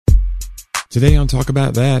Today on Talk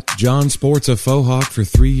About That, John sports a faux hawk for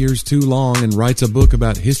 3 years too long and writes a book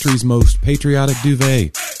about history's most patriotic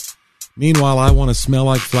duvet. Meanwhile, I want to smell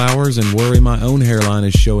like flowers and worry my own hairline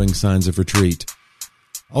is showing signs of retreat.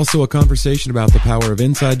 Also, a conversation about the power of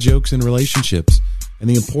inside jokes in relationships and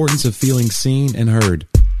the importance of feeling seen and heard.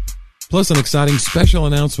 Plus, an exciting special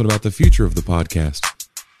announcement about the future of the podcast.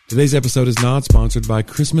 Today's episode is not sponsored by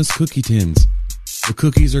Christmas cookie tins. The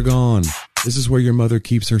cookies are gone. This is where your mother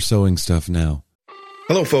keeps her sewing stuff now.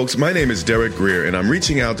 Hello, folks. My name is Derek Greer, and I'm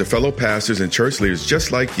reaching out to fellow pastors and church leaders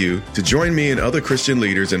just like you to join me and other Christian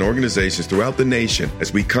leaders and organizations throughout the nation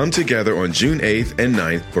as we come together on June 8th and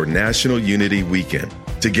 9th for National Unity Weekend.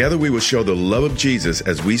 Together, we will show the love of Jesus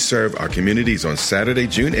as we serve our communities on Saturday,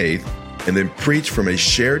 June 8th, and then preach from a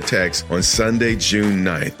shared text on Sunday, June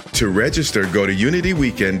 9th. To register, go to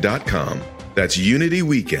unityweekend.com. That's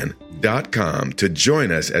unityweekend.com to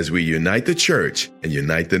join us as we unite the church and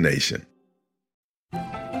unite the nation.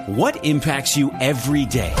 What impacts you every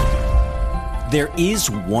day? There is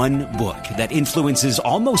one book that influences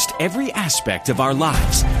almost every aspect of our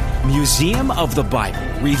lives. Museum of the Bible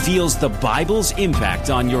reveals the Bible's impact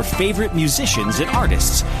on your favorite musicians and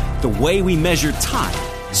artists, the way we measure time,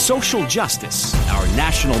 social justice, our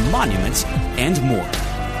national monuments, and more.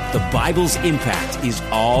 The Bible's impact is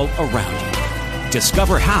all around you.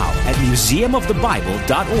 Discover how at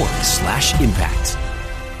museumofthebible.org/impact.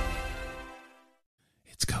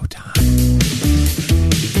 It's go time.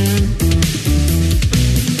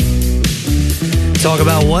 Talk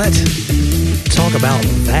about what? Talk about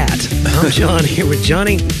that. I'm John here with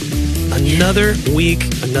Johnny. Another week,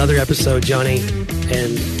 another episode, Johnny.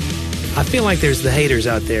 And I feel like there's the haters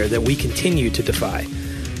out there that we continue to defy.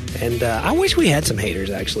 And I wish we had some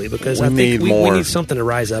haters, actually, because I think we need something to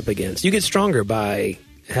rise up against. You get stronger by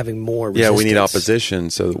having more resistance. Yeah, we need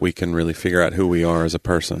opposition so that we can really figure out who we are as a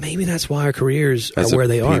person. Maybe that's why our careers are where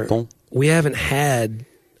they are. We haven't had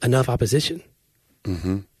enough opposition.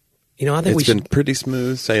 Mm-hmm. You know, I think it's been pretty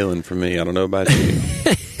smooth sailing for me. I don't know about you.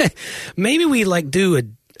 Maybe we do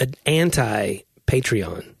an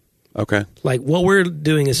anti-Patreon. Okay. Like what we're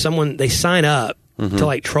doing is they sign up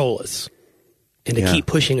to troll us. And to keep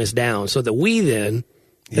pushing us down so that we then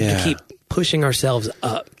have to keep pushing ourselves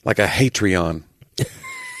up. Like a Hatreon.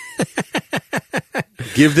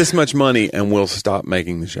 Give this much money and we'll stop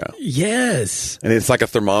making the show. Yes. And it's like a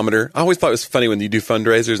thermometer. I always thought it was funny when you do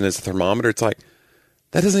fundraisers and it's a thermometer. It's like,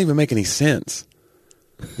 that doesn't even make any sense.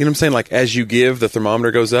 You know what I'm saying? Like as you give, the thermometer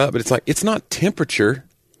goes up. But it's like, it's not temperature.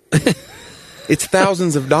 It's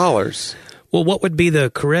thousands of dollars. Well, what would be the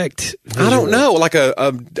correct visual? I don't know. Like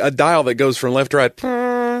a dial that goes from left to right.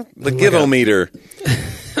 The give-o-meter.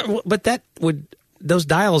 But those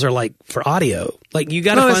dials are like for audio. Like you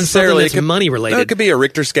got to find something that's money related. No, it could be a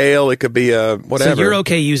Richter scale. It could be a whatever. So you're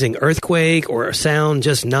okay using earthquake or sound,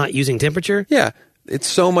 just not using temperature? Yeah. It's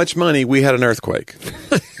so much money. We had an earthquake.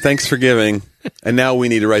 Thanks for giving. And now we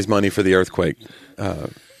need to raise money for the earthquake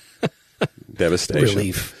devastation.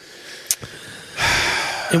 Relief.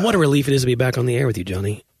 And what a relief it is to be back on the air with you,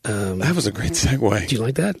 Johnny. That was a great segue. Did you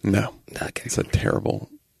like that? No. Okay. It's a terrible,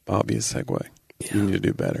 obvious segue. Yeah. You need to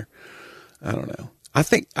do better. I don't know. I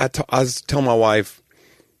think I was telling my wife,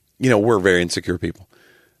 we're very insecure people.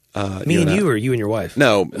 Me and you, or you and your wife?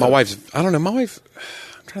 No, my wife's, I don't know. My wife,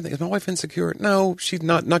 I'm trying to think, is my wife insecure? No, she's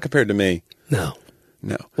not compared to me. No.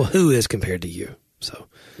 Well, who is compared to you? So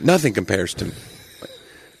nothing compares to me.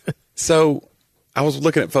 So I was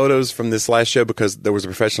looking at photos from this last show because there was a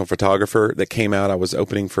professional photographer that came out. I was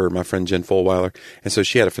opening for my friend Jen Fulweiler. And so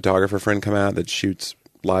she had a photographer friend come out that shoots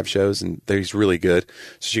live shows, and he's really good.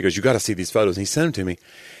 So she goes, you got to see these photos. And he sent them to me.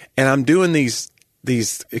 And I'm doing these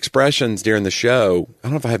expressions during the show. I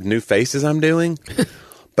don't know if I have new faces I'm doing,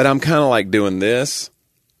 but I'm kind of like doing this,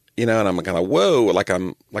 and I'm kind of, whoa, like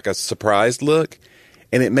I'm like a surprised look.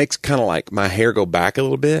 And it makes kind of like my hair go back a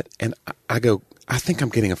little bit. And I go, I think I'm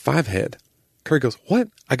getting a 5-head. Curry goes, what?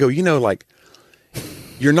 I go, like,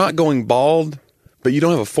 you're not going bald, but you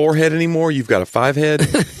don't have a 4-head anymore. You've got a 5-head.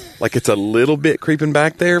 Like it's a little bit creeping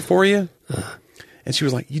back there for you. And she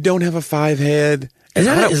was like, you don't have a 5-head.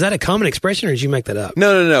 Is that a common expression, or did you make that up?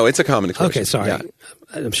 No. It's a common expression. Okay, sorry. Yeah.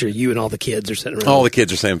 I'm sure you and all the kids are sitting around. All the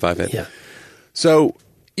kids are saying 5-head. Yeah. So,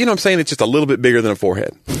 I'm saying it's just a little bit bigger than a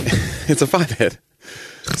 4-head. It's a 5-head.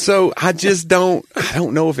 So I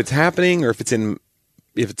don't know if it's happening or if it's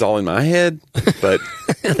all in my head, but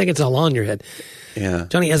I think it's all on your head. Yeah.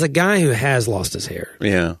 Johnny, as a guy who has lost his hair.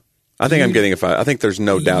 Yeah. I think I'm getting a 5. I think there's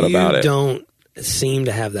no doubt about it. You don't seem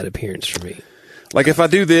to have that appearance for me. Like if I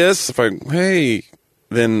do this, but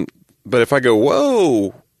if I go,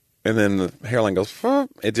 whoa, and then the hairline goes,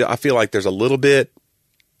 I feel like there's a little bit.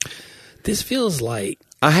 This feels like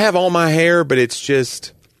I have all my hair, but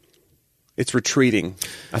it's retreating.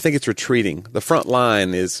 I think it's retreating. The front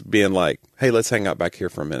line is being like, hey, let's hang out back here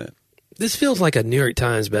for a minute. this feels like a New York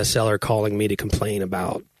Times bestseller calling me to complain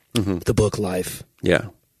about the book Life. Yeah.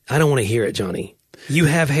 I don't want to hear it, Johnny. You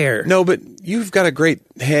have hair. No, but you've got a great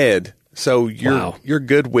head, so you're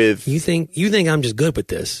good with. You think I'm just good with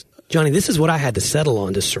this, Johnny? This is what I had to settle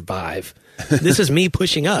on to survive. This is me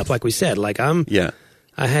pushing up, like we said. Like Yeah.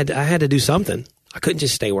 I had to do something. I couldn't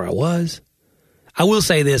just stay where I was. I will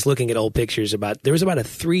say this: looking at old pictures, there was about a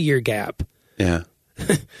 3-year gap. Yeah.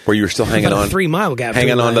 Where you were still hanging About on, a 3-mile gap,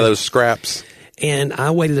 hanging on to those scraps. and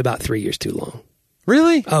I waited about 3 years too long.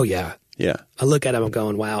 Really? Oh yeah. Yeah. I look at them, I'm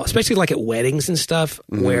going, wow. Especially like at weddings and stuff,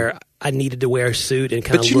 where I needed to wear a suit and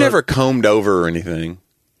kind of. But you never combed over or anything.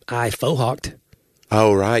 I faux hawked.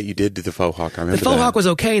 Oh right, you did do the faux hawk. I remember The faux that. hawk was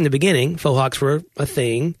okay in the beginning. Faux hawks were a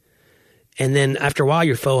thing. And then after a while,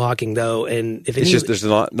 you're faux hawking, though. And if It's just there's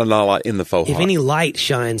not a lot in the faux if hawk. any light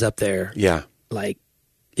shines up there, Yeah. like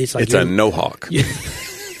it's like It's a no hawk.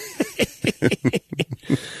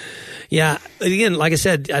 Yeah. Again, like I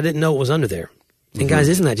said, I didn't know what was under there. And guys,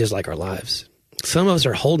 isn't that just like our lives? Some of us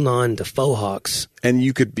are holding on to faux hawks. And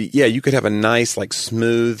you could have a nice, like,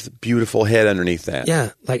 smooth, beautiful head underneath that.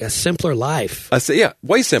 Yeah, like a simpler life. I say, yeah,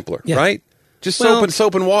 way simpler, Yeah. right? Just Well-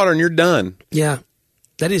 soap and water, and you're done. Yeah,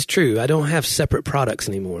 that is true. I don't have separate products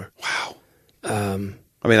anymore. Wow.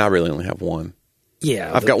 I mean, I really only have one.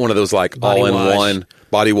 Yeah, I've got one of those like body all-in-one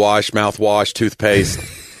body wash, mouthwash, toothpaste.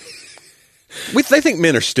 They think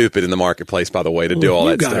men are stupid in the marketplace, by the way, to do all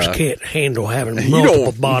you that guys stuff. can't handle having You multiple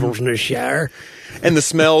don't- bottles in the shower. And the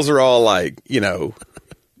smells are all like,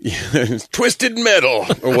 twisted metal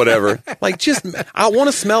or whatever. Like, I want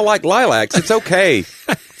to smell like lilacs. It's okay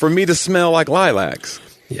for me to smell like lilacs.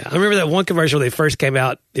 Yeah, I remember that one commercial when they first came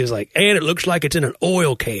out. It was like, and it looks like it's in an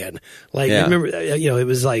oil can. Like, Yeah. I remember, it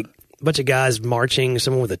was like a bunch of guys marching,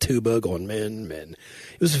 someone with a tuba going, men.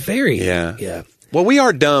 It was very, Yeah. Well, we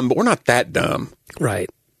are dumb, but we're not that dumb. right.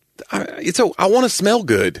 I want to smell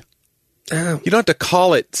good. You don't have to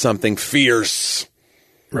call it something fierce,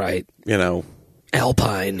 Right.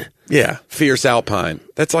 Alpine. Yeah, fierce alpine.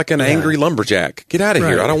 That's like an angry lumberjack. Get out of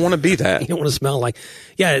Right. here. I don't want to be that. You don't want to smell like,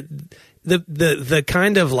 the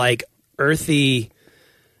kind of like earthy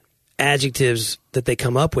adjectives that they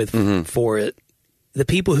come up with for it. The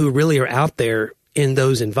people who really are out there in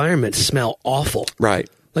those environments smell awful. Right.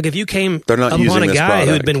 Like if you came They're not upon using a this guy who had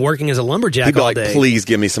product. been working as a lumberjack He'd be all like, day. please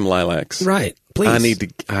give me some lilacs. Right. Please. I need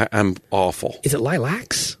to. I'm awful. Is it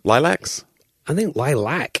lilacs? Lilacs? I think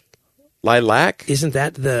lilac. Lilac? Isn't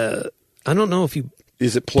that the... I don't know if you...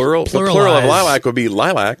 Is it plural? The plural Pluralize. of lilac would be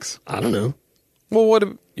lilacs. I don't know. Well, what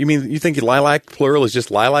you mean? You think lilac plural is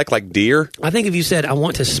just lilac, like deer? I think if you said, I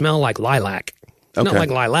want to smell like lilac, not Okay. like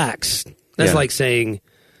lilacs. That's Yeah. like saying,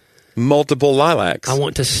 Multiple lilacs. I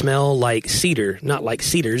want to smell like cedar, not like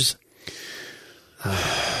cedars.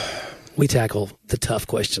 We tackle the tough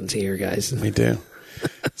questions here, guys. We do.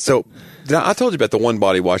 So I told you about the one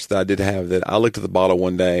body wash that I did have that I looked at the bottle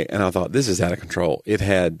one day and I thought, this is out of control. It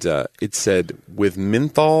had, it said with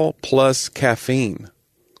menthol plus caffeine.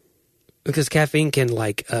 Because caffeine can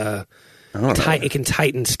like, I don't know. it can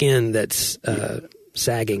tighten skin that's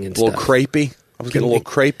sagging and A little stuff. crepey. I was getting a little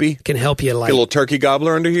crepey. Can help you like... Get a little turkey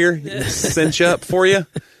gobbler under here, cinch up for you.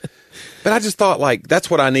 But I just thought, like, that's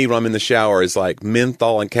what I need when I'm in the shower is like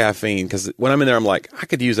menthol and caffeine. Because when I'm in there, I'm like, I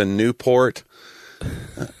could use a Newport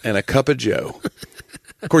and a cup of Joe.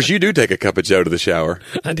 Of course, you do take a cup of Joe to the shower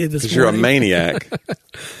I did this because you're a morning. maniac.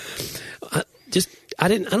 I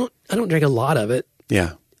don't drink a lot of it.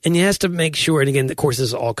 Yeah. And you has to make sure, and again, of course, this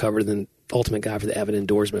is all covered in Ultimate Guide for the Avid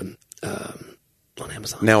Indoorsman on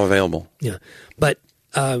Amazon. Now available. Yeah. But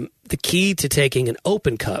the key to taking an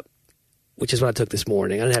open cup, which is what I took this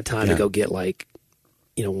morning, I didn't have time to go get like,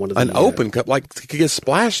 one of the... An open cup, like, it could get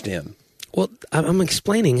splashed in. Well, I'm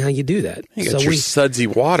explaining how you do that. You got your sudsy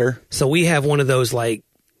water. So we have one of those like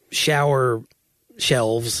shower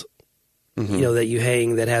shelves, that you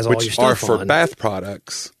hang that has all your Which stuff are for on. bath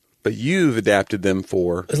products, but you've adapted them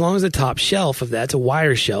for... As long as the top shelf of that's a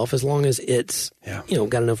wire shelf, as long as it's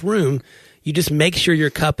got enough room, you just make sure your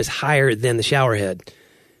cup is higher than the shower head.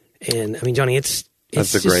 And I mean, Johnny, it's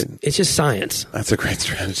just science. That's a great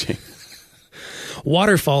strategy.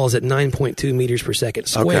 Water falls at 9.2 meters per second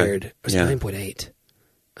squared. Okay. Or is it 9.8?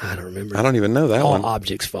 I don't remember. I don't even know that All one.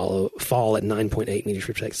 objects fall at 9.8 meters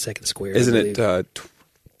per second squared. Isn't I it believe.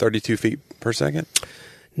 32 feet per second?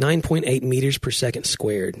 9.8 meters per second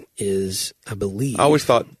squared is, I believe. I always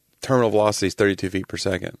thought terminal velocity is 32 feet per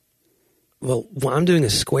second. well, I'm doing a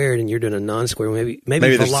squared and you're doing a non-squared. Maybe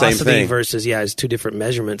they're the same velocity thing. versus, is two different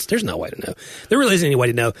measurements. There's no way to know. There really isn't any way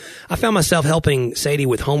to know. I found myself helping Sadie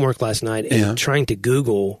with homework last night and trying to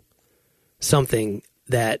Google something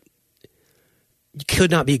that could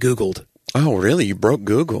not be Googled. Oh, really? You broke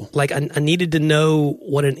Google? Like, I needed to know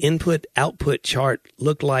what an input-output chart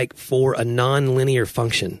looked like for a non-linear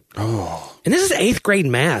function. Oh. And this is 8th grade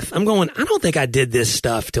math. I'm going, I don't think I did this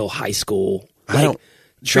stuff till high school. Like,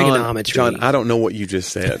 trigonometry. John, I don't know what you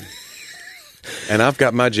just said. And I've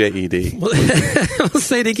got my JED. Well, I'll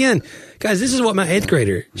say it again. Guys, this is what my 8th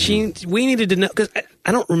grader, we needed to know, because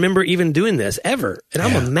I don't remember even doing this ever. And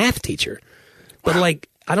I'm a math teacher. But like,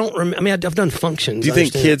 I don't remember. I mean, I've done functions. Do you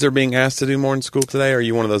think kids are being asked to do more in school today, or are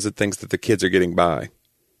you one of those that thinks that the kids are getting by?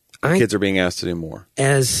 Kids are being asked to do more.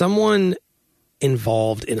 As someone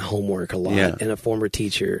involved in homework a lot and a former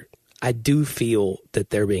teacher, I do feel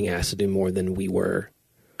that they're being asked to do more than we were.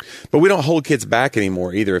 But we don't hold kids back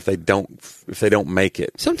anymore either if they don't make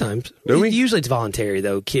it. Sometimes. Do we? Usually it's voluntary,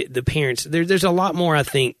 though. The parents, there's a lot more, I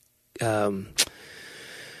think, there's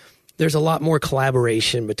a lot more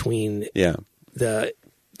collaboration between the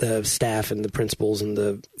staff and the principals and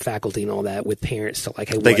the faculty and all that with parents to like,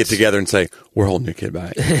 hey, they get together and say, we're holding your kid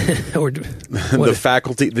back. Or the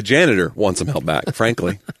faculty, the janitor wants him held back,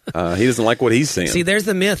 frankly. He doesn't like what he's seeing. See, there's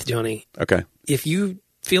the myth, Johnny. Okay. If you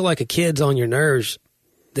feel like a kid's on your nerves,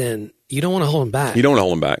 then you don't want to hold him back. You don't want to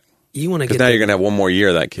hold him back. You want to get because now you're going to have one more year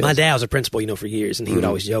of that kid. My dad was a principal, for years, and he would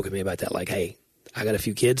always joke at me about that, like, hey, I got a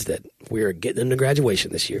few kids that we're getting them to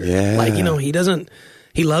graduation this year. Yeah. Like, he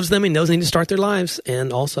loves them. He knows they need to start their lives.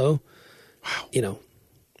 And also, love you,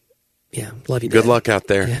 Dad. Good luck out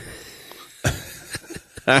there.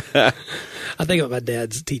 Yeah. I think about my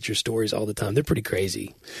dad's teacher stories all the time. They're pretty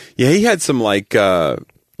crazy. Yeah, he had some like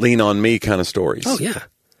Lean on Me kind of stories. Oh, yeah.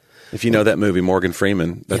 If you know that movie, Morgan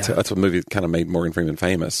Freeman, that's a movie that kind of made Morgan Freeman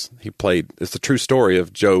famous. It's the true story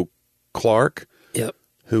of Joe Clark,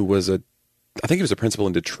 who was I think he was a principal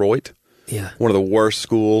in Detroit. Yeah. One of the worst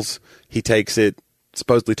schools. He takes it,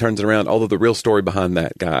 supposedly turns it around, although the real story behind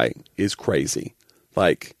that guy is crazy.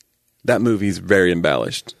 Like, that movie's very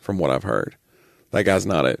embellished from what I've heard. That guy's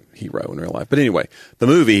not a hero in real life. But anyway, the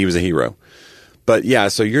movie, he was a hero. But yeah,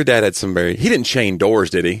 so your dad had some he didn't chain doors,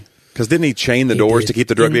 did he? Because didn't he chain the doors to keep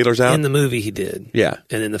the drug dealers out? In the movie, he did. Yeah.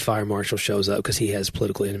 And then the fire marshal shows up because he has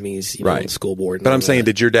political enemies, on the school board. But I'm saying,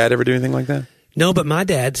 did your dad ever do anything like that? No, but my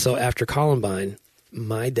dad, so after Columbine,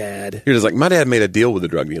 my dad... You're just like, my dad made a deal with the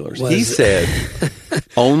drug dealers. He said,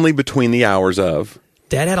 only between the hours of...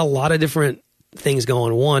 Dad had a lot of different things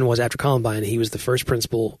going. One was after Columbine, he was the first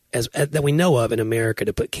principal that we know of in America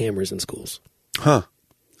to put cameras in schools. Huh.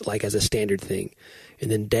 Like as a standard thing. And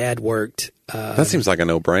then Dad worked... that seems like a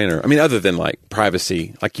no-brainer. I mean, other than like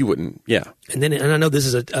privacy, like you wouldn't, And I know this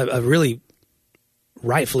is a really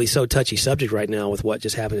rightfully so touchy subject right now with what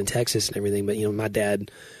just happened in Texas and everything. But, my dad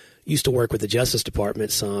used to work with the Justice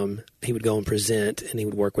Department some. He would go and present, and he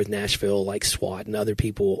would work with Nashville, like SWAT and other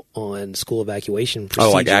people on school evacuation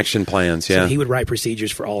procedures. Oh, like action plans, yeah. So he would write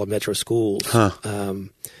procedures for all of Metro schools. Huh.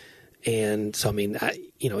 And so, I mean,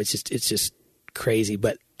 it's just crazy.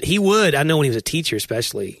 But he would, I know when he was a teacher,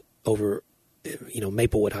 especially over,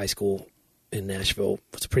 Maplewood High School in Nashville.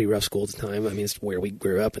 It was a pretty rough school at the time. I mean, it's where we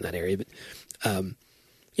grew up in that area. But,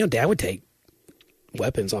 Dad would take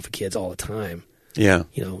weapons off of kids all the time. Yeah.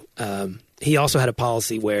 He also had a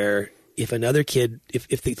policy where if another kid,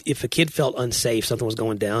 if a kid felt unsafe, something was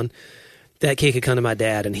going down, that kid could come to my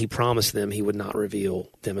dad and he promised them he would not reveal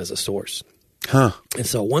them as a source. Huh. And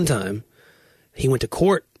so one time he went to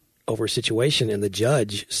court over a situation and the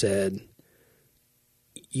judge said,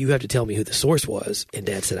 you have to tell me who the source was. And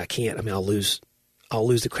Dad said, I can't. I mean, I'll lose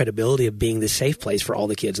the credibility of being the safe place for all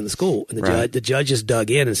the kids in the school. And the judge just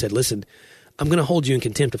dug in and said, listen, I'm going to hold you in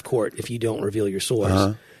contempt of court if you don't reveal your source.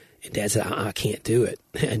 Uh-huh. And Dad said, I can't do it.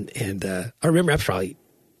 And I remember I was probably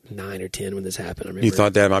 9 or 10 when this happened. I remember. You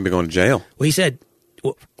thought Dad might be going to jail. Well, he said,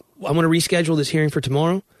 I'm going to reschedule this hearing for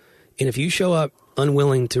tomorrow. And if you show up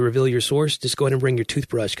unwilling to reveal your source, just go ahead and bring your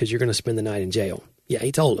toothbrush because you're going to spend the night in jail. Yeah,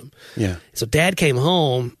 he told him. Yeah. So Dad came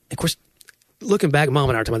home. Of course, looking back, Mom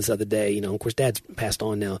and I were talking about this the other day. Of course, Dad's passed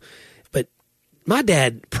on now. But my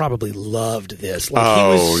dad probably loved this.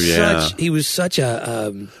 Like, he was such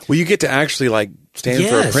a... well, you get to actually, stand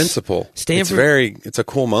for a principle. It's a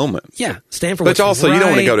cool moment. Yeah, stand for But also, you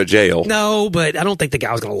don't want to go to jail. No, but I don't think the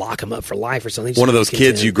guy was going to lock him up for life or something. One of those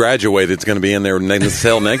kids you graduated is going to be in there in the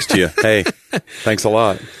cell next to you. Hey, thanks a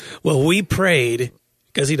lot. Well, we prayed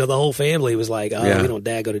because, the whole family was like, we don't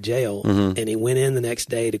Dad go to jail. Mm-hmm. And he went in the next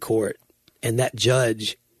day to court, and that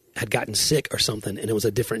judge had gotten sick or something, and it was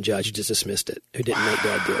a different judge who just dismissed it, who didn't make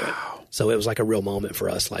Dad do it. So it was like a real moment for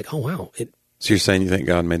us. Like, oh wow! So you're saying you think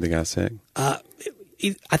God made the guy sick? I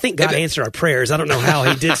think God answered our prayers. I don't know how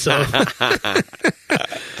He did so. I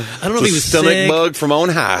don't know if he was stomach sick. bug from on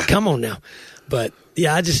high. Come on now, but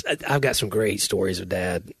yeah, I've got some great stories of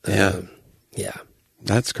Dad. Yeah, yeah,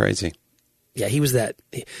 that's crazy. Yeah, he was that.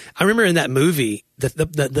 I remember in that movie,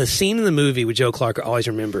 the scene in the movie with Joe Clark I always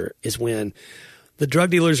remember is when the drug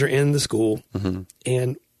dealers are in the school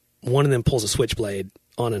and one of them pulls a switchblade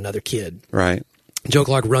on another kid. Right. Joe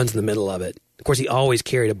Clark runs in the middle of it. Of course, he always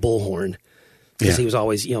carried a bullhorn because he was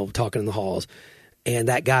always, talking in the halls. And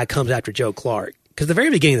that guy comes after Joe Clark. Because the very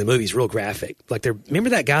beginning of the movie is real graphic. Like, remember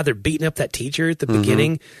that guy? They're beating up that teacher at the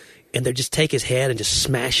beginning, and they just take his head and just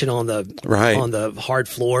smash it on the hard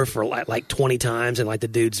floor for like 20 times, and like the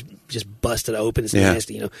dude's just busted open. It's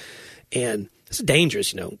nasty, and it's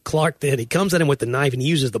dangerous, Clark then he comes at him with the knife and he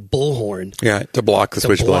uses the bullhorn, to block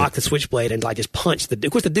the switchblade, and like just punch the.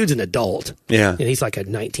 Of course, the dude's an adult, and he's like a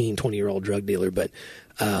 19, 20-year-old drug dealer. But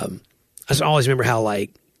I just always remember how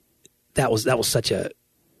like that was such a,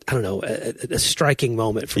 I don't know, a striking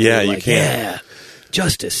moment for me. Yeah, like, you can. Yeah.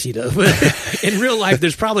 Justice, in real life,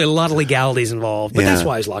 there's probably a lot of legalities involved, but that's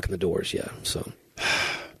why he's locking the doors. Yeah. So,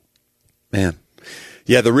 man,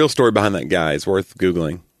 yeah, the real story behind that guy is worth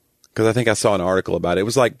Googling because I think I saw an article about it. It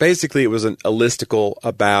was like basically it was a listicle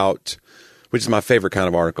about, which is my favorite kind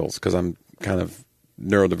of articles because I'm kind of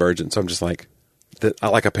neurodivergent. So I'm just like, I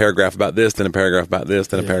like a paragraph about this, then a paragraph about this,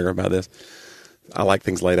 then a paragraph about this. I like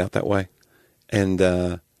things laid out that way,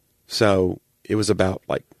 and so it was about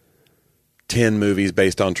like 10 movies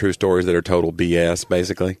based on true stories that are total BS,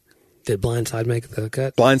 basically. Did Blindside make the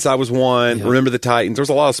cut? Blindside was one. Yeah. Remember the Titans? There was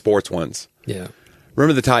a lot of sports ones. Yeah.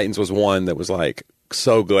 Remember the Titans was one that was like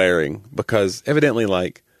so glaring because evidently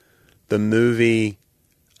like the movie,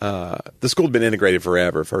 the school had been integrated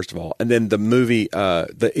forever, first of all. And then the movie,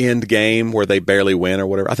 the end game where they barely win or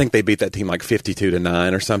whatever, I think they beat that team like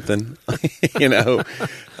 52-9 or something,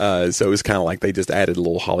 so it was kind of like they just added a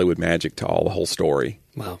little Hollywood magic to the whole story.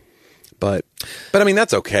 Wow. But I mean,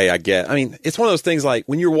 that's okay, I get. I mean, it's one of those things like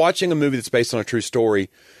when you're watching a movie that's based on a true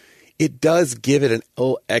story, it does give it an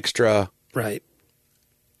little extra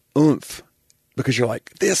oomph because you're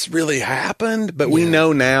like, this really happened. But we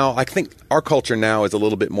know now, I think our culture now is a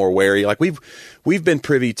little bit more wary. Like we've been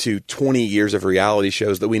privy to 20 years of reality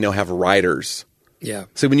shows that we know have writers. Yeah.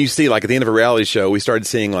 So when you see like at the end of a reality show, we started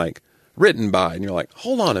seeing like written by, and you're like,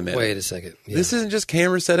 hold on a minute. Wait a second. Yeah. This isn't just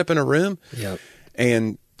cameras set up in a room. Yep.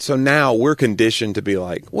 And so now we're conditioned to be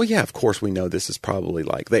like, well, yeah, of course we know this is probably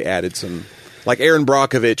like they added some, like Aaron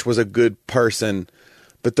Brockovich was a good person,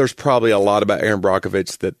 but there's probably a lot about Aaron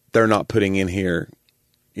Brockovich that they're not putting in here,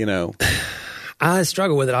 I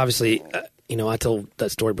struggle with it, obviously. I told that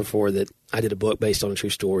story before that I did a book based on a true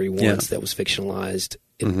story once that was fictionalized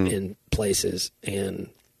in places. And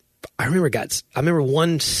I remember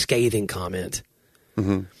one scathing comment.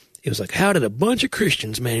 Mm-hmm. It was like, how did a bunch of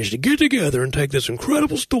Christians manage to get together and take this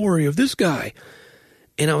incredible story of this guy?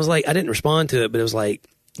 And I was like, I didn't respond to it, but it was like,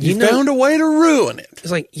 you found a way to ruin it.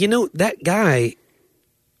 It's like, that guy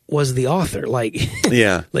was the author. Like,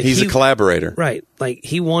 like he's a collaborator. Right. Like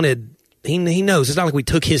he knows. It's not like we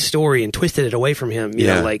took his story and twisted it away from him.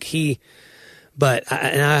 But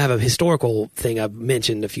I have a historical thing I've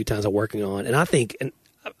mentioned a few times I'm working on. And I think, and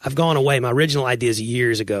I've gone away. My original ideas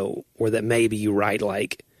years ago were that maybe you write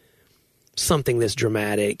like something that's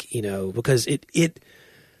dramatic, because I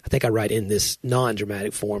think I write in this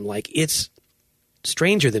non-dramatic form, like it's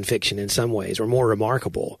stranger than fiction in some ways or more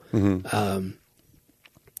remarkable. Mm-hmm.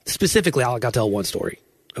 Specifically, I'll tell one story.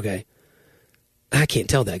 Okay. I can't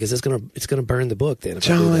tell that because it's gonna burn the book then. If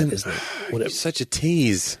John, I do that, isn't it? You're such a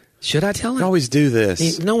tease. Should I tell it? You always do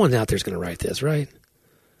this. No one out there's going to write this, right?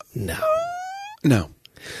 No.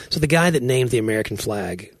 So the guy that named the American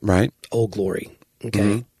flag, right? Old Glory.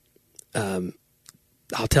 Okay. Mm-hmm.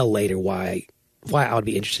 I'll tell later why I would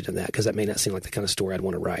be interested in that because that may not seem like the kind of story I'd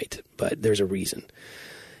want to write, but there's a reason.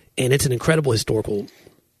 And it's an incredible historical,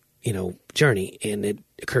 journey, and it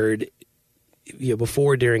occurred,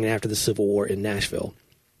 before, during, and after the Civil War in Nashville.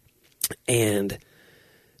 And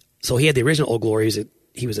so he had the original Old Glory.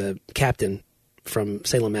 He was a captain from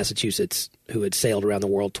Salem, Massachusetts, who had sailed around the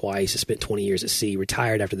world twice, spent 20 years at sea,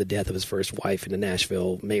 retired after the death of his first wife in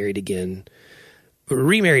Nashville, married again,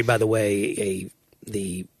 remarried, by the way,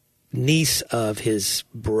 the niece of his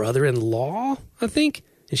brother-in-law, I think,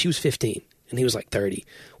 and she was 15, and he was like 30,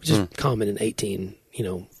 which is common in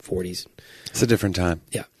 40s. It's a different time.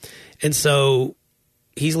 Yeah. And so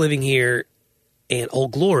he's living here, and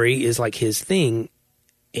Old Glory is like his thing,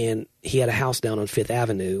 and he had a house down on Fifth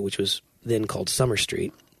Avenue, which was then called Summer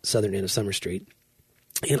Street, southern end of Summer Street.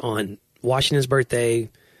 And on Washington's birthday,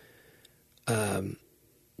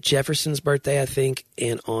 Jefferson's birthday, I think,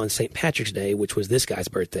 and on St. Patrick's Day, which was this guy's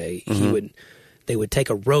birthday, they would take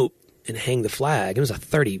a rope and hang the flag. It was I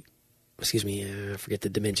forget the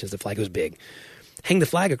dimensions of the flag. It was big. Hang the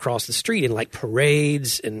flag across the street, and like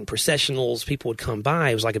parades and processionals, people would come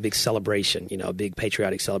by. It was like a big celebration, a big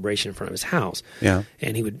patriotic celebration in front of his house. Yeah.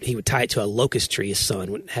 And he would tie it to a locust tree. His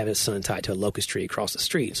son would have his son tie it to a locust tree across the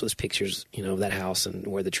street. So there's pictures, of that house and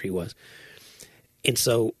where the tree was. And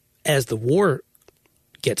so as the war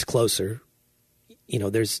gets closer, we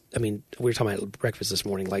were talking about at breakfast this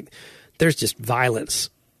morning, like there's just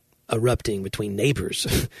violence erupting between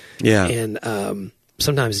neighbors. Yeah. And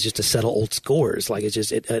sometimes it's just to settle old scores. Like it's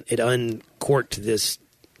just, it uncorked this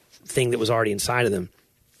thing that was already inside of them.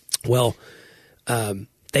 Well,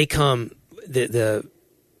 they come, the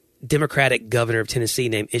Democratic governor of Tennessee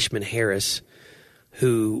named Ishmael Harris,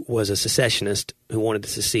 who was a secessionist who wanted to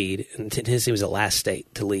secede, and Tennessee was the last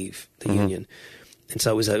state to leave the Union. And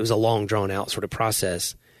so it was a long drawn out sort of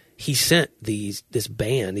process. He sent this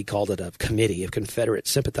band, he called it a committee of Confederate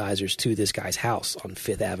sympathizers, to this guy's house on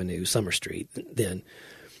 5th Avenue, Summer Street, then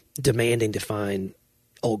demanding to find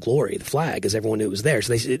Old Glory, the flag, because everyone knew it was there.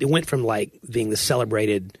 So it went from like being the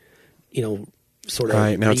celebrated, sort of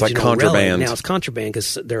right. Now it's like regional contraband. relic. Now it's contraband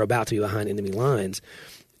because they're about to be behind enemy lines.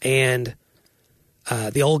 And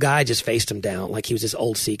the old guy just faced him down. Like he was this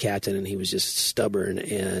old sea captain, and he was just stubborn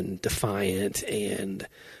and defiant. And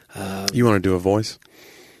you want to do a voice?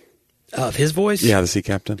 Of his voice? Yeah, the sea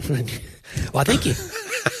captain. Well, I think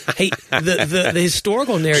the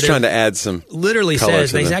historical narrative, just trying to add some literally color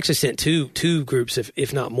says to he's them. actually sent two groups,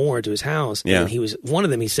 if not more, to his house. Yeah. And he was one of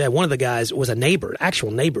them. He said one of the guys was a neighbor,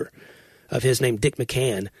 actual neighbor of his named Dick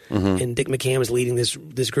McCann, and Dick McCann was leading this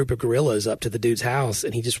group of guerrillas up to the dude's house,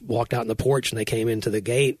 and he just walked out on the porch, and they came into the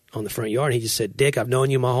gate on the front yard. And he just said, "Dick, I've known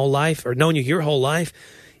you my whole life, or known you your whole life.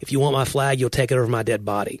 If you want my flag, you'll take it over my dead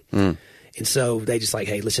body." And so they just like,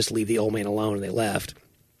 hey, let's just leave the old man alone, and they left.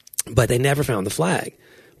 But they never found the flag.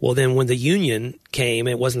 Well, then when the Union came,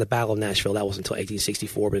 and it wasn't the Battle of Nashville, that wasn't until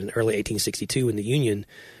 1864, but in early 1862, when the Union,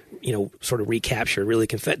 sort of recaptured, really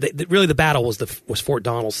the battle was Fort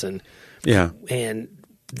Donelson. Yeah. And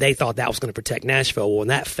they thought that was going to protect Nashville. Well, when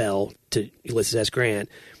that fell to Ulysses S. Grant,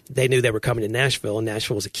 they knew they were coming to Nashville, and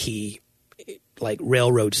Nashville was a key like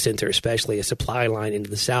railroad center, especially a supply line into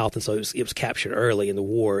the South, and so it was captured early in the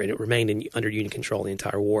war, and it remained under Union control the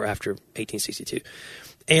entire war after 1862.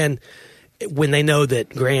 And when they know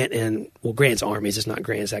that Grant's armies, it's not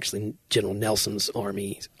Grant, it's actually General Nelson's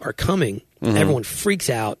armies, are coming, everyone freaks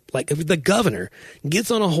out. Like the governor gets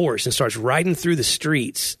on a horse and starts riding through the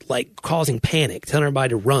streets, like causing panic, telling everybody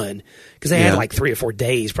to run, because they had like 3 or 4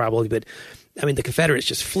 days probably, but the Confederates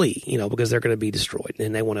just flee, because they're going to be destroyed,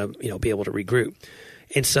 and they want to, be able to regroup.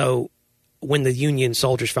 And so when the Union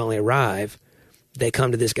soldiers finally arrive, they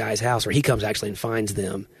come to this guy's house, or he comes actually and finds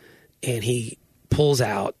them, and he pulls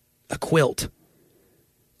out a quilt,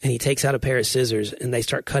 and he takes out a pair of scissors, and they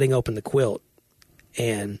start cutting open the quilt.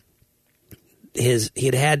 And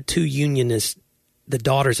he had 2 Unionists, the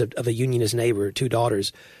daughters of a Unionist neighbor, 2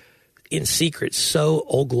 daughters, in secret sew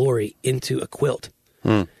Old Glory into a quilt.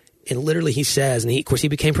 And literally he says, and of course he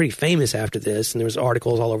became pretty famous after this, and there was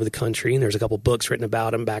articles all over the country, and there's a couple books written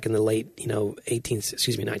about him back in the late,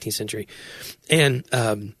 19th century. And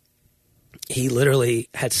he literally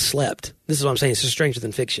had slept. This is what I'm saying. It's stranger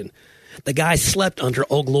than fiction. The guy slept under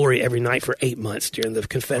Old Glory every night for 8 months during the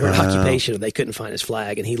Confederate occupation, and they couldn't find his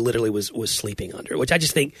flag, and he literally was sleeping under it, which I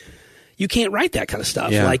just think you can't write that kind of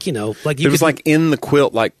stuff. Yeah. Like, it was like in the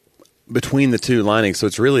quilt, like between the 2 linings, so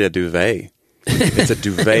it's really a duvet. It's a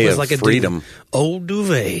duvet of like freedom. Old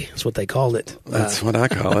duvet. That's what they called it. That's what I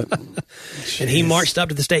call it. And he marched up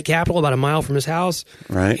to the state capitol about a mile from his house,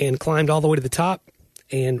 right, and climbed all the way to the top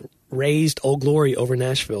and raised Old Glory over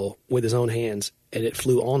Nashville with his own hands. And it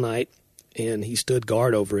flew all night, and he stood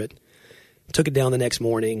guard over it. Took it down the next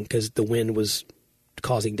morning because the wind was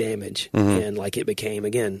causing damage, and like it became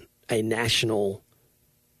again a national.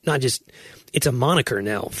 Not just, it's a moniker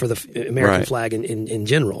now for the American flag in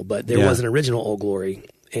general, but there was an original Old Glory.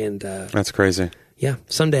 And that's crazy. Yeah.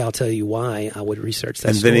 Someday I'll tell you why I would research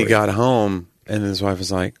that story. And then he got home, and his wife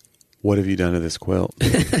was like, "What have you done to this quilt?"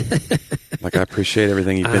 Like, I appreciate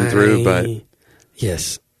everything you've been through, but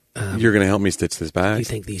yes, you're going to help me stitch this back. Do you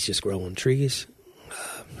think these just grow on trees?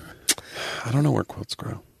 I don't know where quilts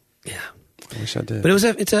grow. Yeah. I wish I did.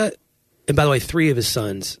 But and by the way, 3 of his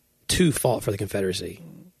sons, 2 fought for the Confederacy.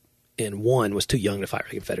 And 1 was too young to fight for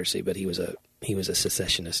the Confederacy, but he was a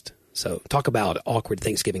secessionist. So talk about awkward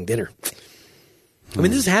Thanksgiving dinner. I mean,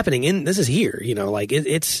 this is happening this is here, like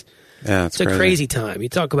it's Yeah, it's a crazy time. You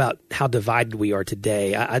talk about how divided we are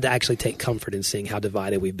today. I'd actually take comfort in seeing how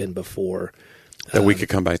divided we've been before. That we could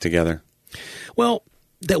come back together. Well,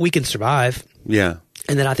 that we can survive. Yeah.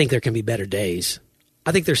 And that I think there can be better days.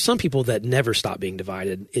 I think there's some people that never stop being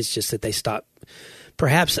divided. It's just that they stop.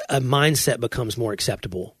 Perhaps a mindset becomes more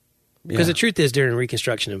acceptable. Because the truth is, during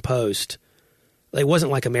Reconstruction and post, it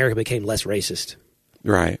wasn't like America became less racist.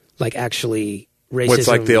 Right. Like actually racism. Well, it's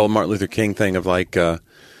like the old Martin Luther King thing of like a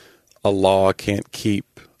law can't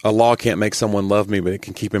make someone love me, but it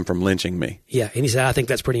can keep him from lynching me. Yeah, and he said, I think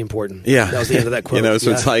that's pretty important. Yeah. That was the end of that quote.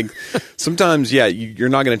 So it's like sometimes, you're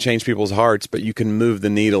not going to change people's hearts, but you can move the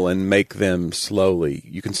needle and make them slowly.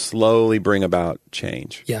 You can slowly bring about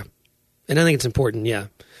change. Yeah, and I think it's important,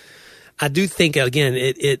 I do think, again,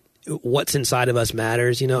 it what's inside of us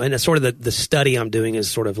matters, and it's sort of the study I'm doing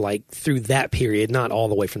is sort of like through that period, not all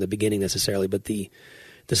the way from the beginning necessarily, but the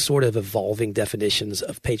sort of evolving definitions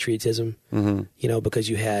of patriotism, because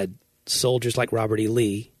you had soldiers like Robert E.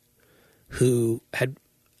 Lee who had,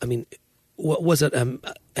 what was it,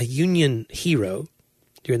 a Union hero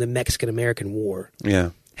during the Mexican-American War,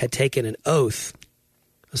 had taken an oath,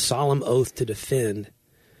 a solemn oath to defend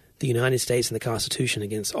the United States and the Constitution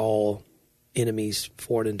against all enemies,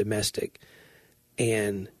 foreign and domestic.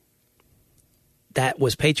 And that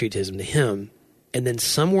was patriotism to him. And then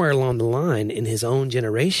somewhere along the line in his own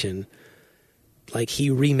generation, like he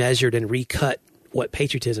remeasured and recut what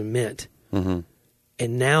patriotism meant. Mm-hmm.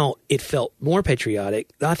 And now it felt more patriotic.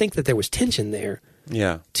 I think that there was tension there.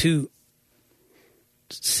 Yeah. To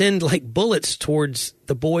send like bullets towards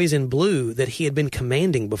the boys in blue that he had been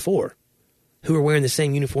commanding before, who were wearing the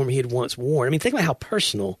same uniform he had once worn. Think about how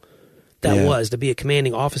personal that was to be a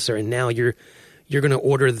commanding officer, and now you're going to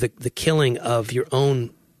order the killing of your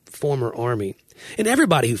own former army. And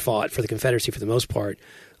everybody who fought for the Confederacy, for the most part,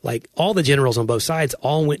 like all the generals on both sides,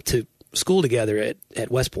 all went to school together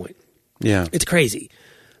at West Point. Yeah, it's crazy.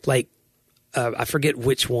 Like I forget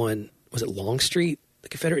which one was it. Longstreet, the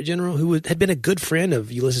Confederate general, who had been a good friend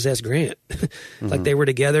of Ulysses S. Grant. Like they were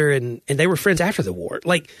together, and they were friends after the war.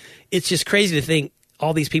 Like it's just crazy to think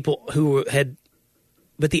all these people who had.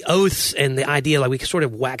 But the oaths and the idea, like we sort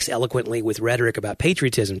of wax eloquently with rhetoric about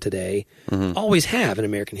patriotism today, always have in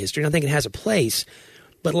American history. And I think it has a place.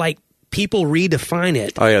 But like people redefine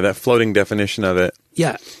it. Oh, yeah, that floating definition of it.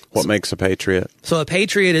 Yeah. What makes a patriot? So a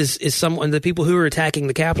patriot is someone, the people who are attacking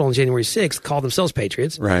the Capitol on January 6th call themselves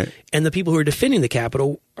patriots. Right. And the people who are defending the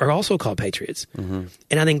Capitol are also called patriots. Mm-hmm.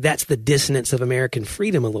 And I think that's the dissonance of American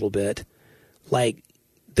freedom a little bit. Like,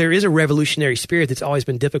 there is a revolutionary spirit that's always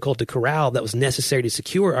been difficult to corral that was necessary to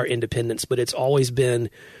secure our independence, but it's always been,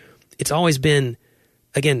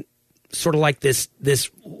 again, sort of like this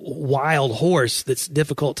wild horse that's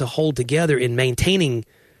difficult to hold together in maintaining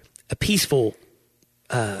a peaceful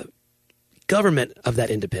government of that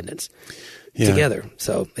independence together.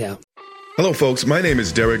 So, yeah. Hello, folks. My name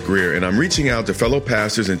is Derek Greer, and I'm reaching out to fellow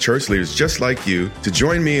pastors and church leaders just like you to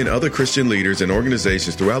join me and other Christian leaders and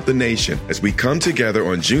organizations throughout the nation as we come together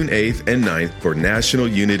on June 8th and 9th for National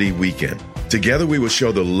Unity Weekend. Together, we will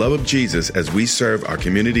show the love of Jesus as we serve our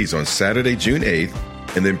communities on Saturday, June 8th,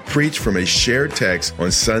 and then preach from a shared text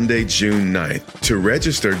on Sunday, June 9th. To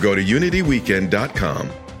register, go to unityweekend.com.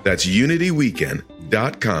 That's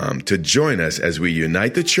unityweekend.com to join us as we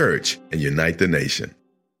unite the church and unite the nation.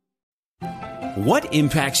 What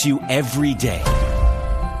impacts you every day?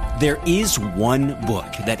 There is one book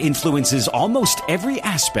that influences almost every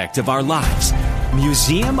aspect of our lives.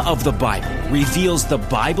 Museum of the Bible reveals the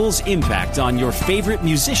Bible's impact on your favorite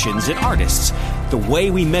musicians and artists, the way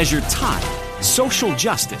we measure time, social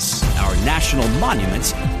justice, our national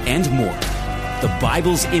monuments, and more. The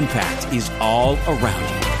Bible's impact is all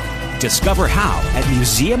around you. Discover how at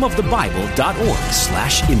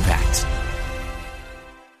museumofthebible.org/impact.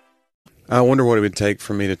 I wonder what it would take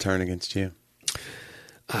for me to turn against you.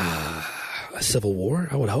 A civil war,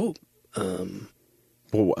 I would hope.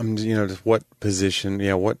 Well, just what position?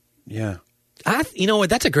 Yeah, what? Yeah. You know what?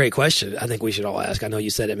 That's a great question. I think we should all ask. I know you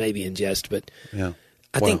said it maybe in jest, but yeah,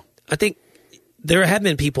 I think there have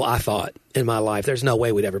been people I thought in my life there's no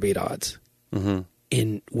way we'd ever be at odds. Mm-hmm.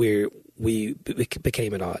 In where we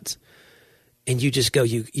became at odds, and you just go,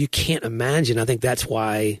 you can't imagine. I think that's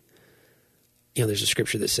why. There's a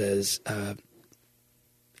scripture that says,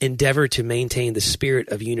 endeavor to maintain the spirit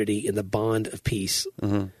of unity in the bond of peace.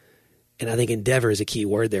 Mm-hmm. And I think endeavor is a key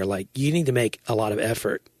word there. Like, you need to make a lot of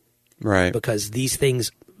effort. Right. Because these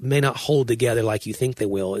things may not hold together like you think they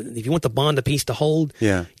will. If you want the bond of peace to hold,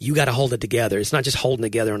 you got to hold it together. It's not just holding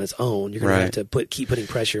together on its own. You're going to have to keep putting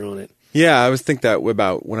pressure on it. Yeah, I always think that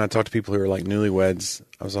about when I talk to people who are like newlyweds.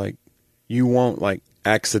 I was like, you won't like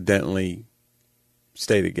accidentally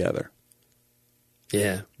stay together.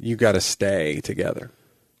 Yeah. You got to stay together.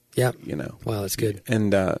 Yeah. You know. Wow, that's good.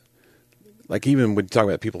 And like even when you talk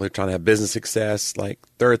about people who are trying to have business success, like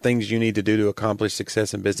there are things you need to do to accomplish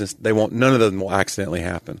success in business. None of them will accidentally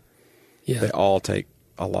happen. Yeah. They all take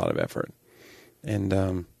a lot of effort. And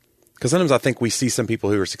because sometimes I think we see some people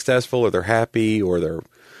who are successful or they're happy or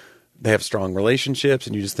they have strong relationships,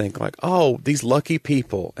 and you just think like, oh, these lucky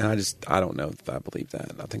people. And I don't know if I believe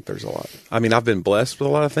that. I think there's a lot. I mean, I've been blessed with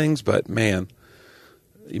a lot of things, but man,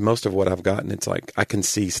 most of what I've gotten, it's like I can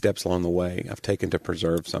see steps along the way I've taken to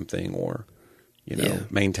preserve something or,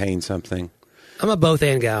 maintain something. I'm a both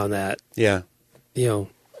and guy on that. Yeah.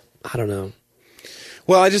 I don't know.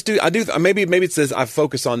 Well, I do. Maybe it's this. I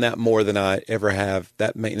focus on that more than I ever have,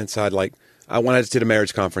 that maintenance side. Like when I just did a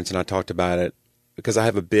marriage conference and I talked about it, because I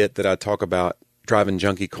have a bit that I talk about driving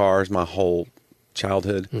junky cars my whole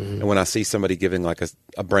childhood. Mm-hmm. And when I see somebody giving like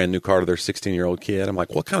a brand new car to their 16-year-old kid, I'm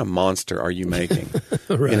like, what kind of monster are you making?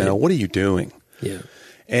 Right. What are you doing? Yeah.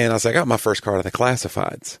 And I was like, I got my first car at the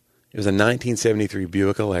classifieds. It was a 1973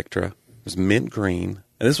 Buick Electra. It was mint green.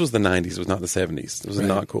 And this was the 90s. It was not the 70s. It was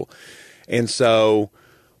not cool. And so,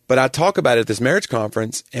 but I talk about it at this marriage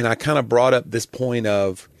conference, and I kind of brought up this point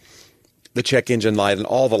of the check engine light, and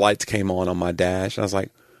all the lights came on my dash. And I was like,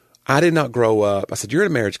 I did not grow up. I said, you're at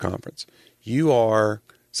a marriage conference.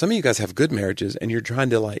 Some of you guys have good marriages, and you're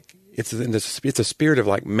trying to like, it's a spirit of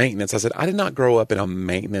like maintenance. I said, I did not grow up in a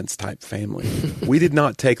maintenance type family. We did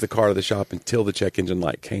not take the car to the shop until the check engine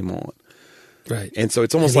light came on. Right. And so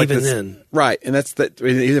it's almost and like even this, then. Right. And that's that.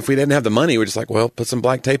 Even if we didn't have the money, we're just like, well, put some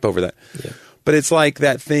black tape over that. Yeah. But it's like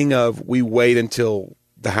that thing of we wait until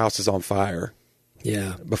the house is on fire.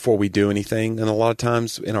 Yeah. Before we do anything. And a lot of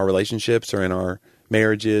times in our relationships or in our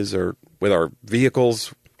marriages or with our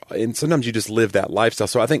vehicles, and sometimes you just live that lifestyle.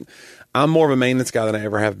 So I think I'm more of a maintenance guy than I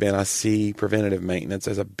ever have been. I see preventative maintenance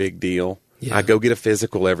as a big deal. Yeah. I go get a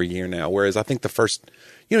physical every year now. Whereas I think the first,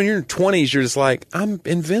 in your 20s, you're just like, I'm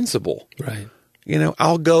invincible. Right.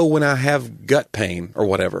 I'll go when I have gut pain or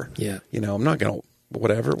whatever. Yeah. I'm not going to,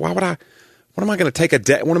 whatever. What am I going to take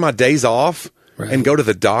one of my days off and go to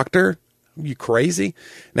the doctor? Are you crazy?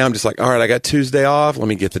 Now I'm just like, all right, I got Tuesday off. Let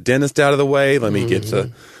me get the dentist out of the way. Let me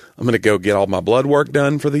I'm going to go get all my blood work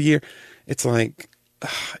done for the year. It's like,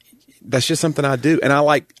 that's just something I do. And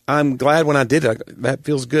I'm glad when I did it. That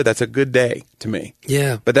feels good. That's a good day to me.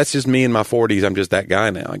 Yeah. But that's just me in my 40s. I'm just that guy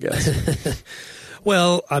now, I guess.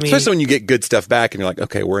 Well, I mean, especially when you get good stuff back and you're like,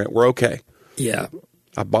 okay, we're okay. Yeah.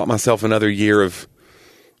 I bought myself another year of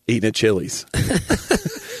eating at Chili's.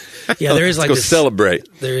 Yeah, there is like Let's go celebrate.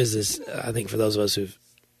 There is this, I think for those of us who've,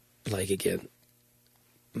 like, again,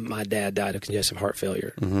 my dad died of congestive heart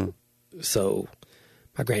failure. Mm-hmm. So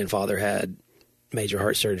my grandfather had major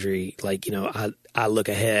heart surgery. Like, I look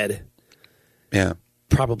ahead. Yeah.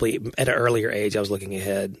 Probably at an earlier age, I was looking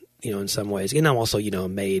ahead, in some ways. And I'm also,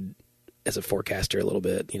 made as a forecaster a little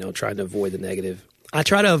bit, trying to avoid the negative. I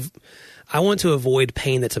want to avoid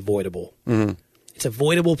pain that's avoidable. Mm-hmm. It's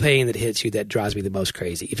avoidable pain that hits you that drives me the most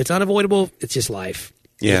crazy. If it's unavoidable, it's just life.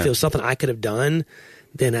 Yeah. If it was something I could have done,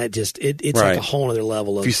 then it's right. like a whole other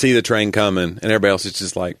level of. If you see the train coming and everybody else is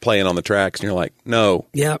just like playing on the tracks and you're like, no.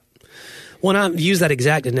 Yeah. Well, I've used that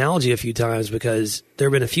exact analogy a few times because there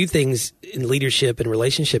have been a few things in leadership and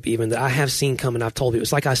relationship even that I have seen coming. I've told people,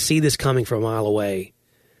 it's like I see this coming from a mile away.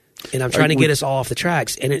 And I'm trying to get us all off the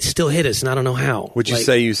tracks, and it still hit us, and I don't know how. Would you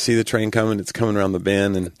say you see the train coming, it's coming around the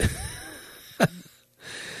bend, and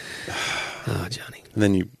oh, Johnny. And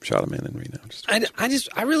then you shot a man in Reno.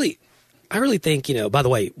 I really think, by the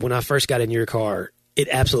way, when I first got in your car, it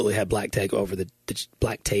absolutely had black tape over the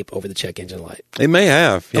black tape over the check engine light. It may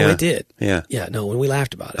have. Yeah. Oh, it did. Yeah. Yeah. No, when we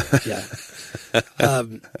laughed about it. Yeah.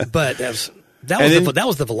 But that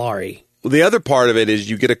was the Volare. The other part of it is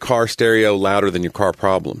you get a car stereo louder than your car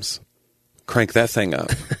problems. Crank that thing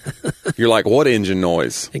up. You're like, what engine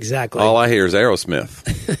noise? Exactly. All I hear is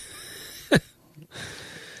Aerosmith.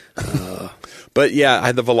 But yeah, I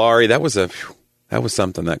had the Volare. That was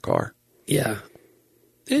something, that car. Yeah.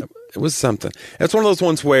 It was something. It's one of those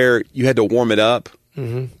ones where you had to warm it up.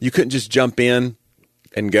 Mm-hmm. You couldn't just jump in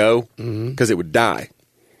and go because it would die.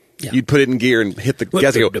 Yeah. You'd put it in gear and hit the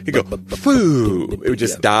gas and it'd go, foo. It would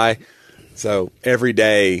just die. So every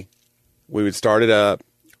day we would start it up.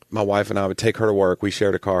 My wife and I would take her to work. We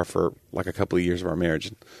shared a car for like a couple of years of our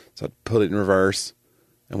marriage. So I'd put it in reverse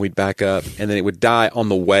and we'd back up and then it would die on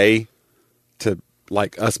the way to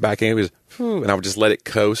like us backing. It was, and I would just let it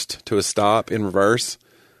coast to a stop in reverse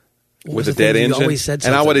with a dead engine. Always said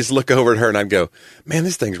and I would just look over at her and I'd go, man,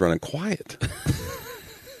 this thing's running quiet.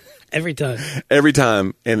 Every time. Every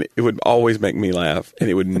time. And it would always make me laugh, and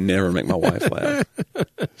it would never make my wife laugh.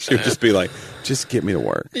 She would just be like, just get me to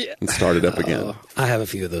work and start it up again. I have a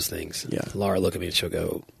few of those things. Yeah. Laura will look at me and she'll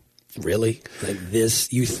go, really? Like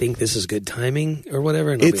this? You think this is good timing or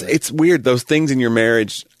whatever? And I'll be like, It's weird. Those things in your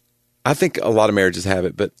marriage, I think a lot of marriages have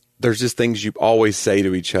it, but there's just things you always say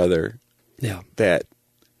to each other yeah. that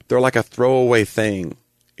they're like a throwaway thing.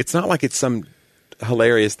 It's not like it's some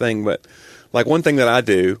hilarious thing, but like one thing that I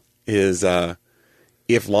do is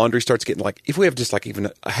if laundry starts getting like, if we have just like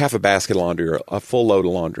even a half a basket of laundry or a full load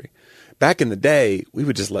of laundry, back in the day, we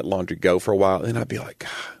would just let laundry go for a while. And I'd be like,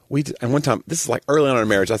 and one time, this is like early on in our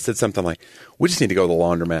marriage, I said something like, we just need to go to the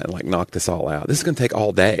laundromat and like knock this all out. This is going to take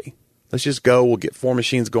all day. Let's just go. We'll get 4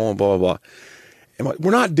 machines going, blah, blah, blah. And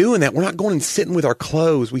we're not doing that. We're not going and sitting with our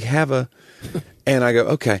clothes. We have and I go,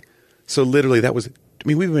 okay. So literally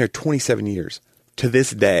we've been married 27 years. To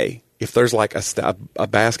this day, if there's like a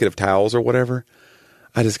basket of towels or whatever,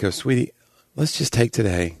 I just go, sweetie, let's just take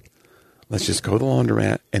today. Let's just go to the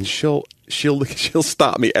laundromat, and she'll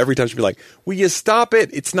stop me every time. She'll be like, will you stop it?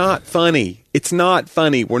 It's not funny. It's not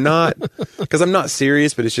funny. We're not, because I'm not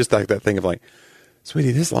serious, but it's just like that thing of like,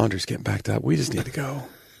 sweetie, this laundry's getting backed up. We just need to go.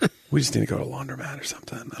 We just need to go to a laundromat or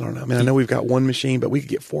something. I don't know. I mean, I know we've got one machine, but we could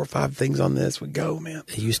get 4 or 5 things on this. We go, man.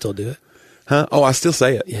 You still do it? Huh? Oh, I still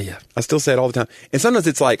say it. Yeah. I still say it all the time. And sometimes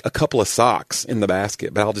it's like a couple of socks in the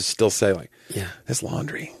basket, but I'll just still say like, this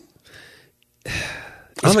laundry.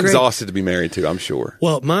 I'm exhausted to be married to, I'm sure.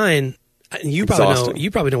 Well, mine, you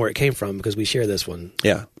probably know where it came from because we share this one.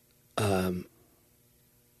 Yeah. I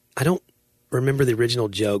don't remember the original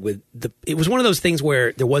joke with it was one of those things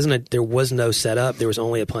where there was no setup, there was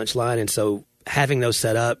only a punchline, and so having those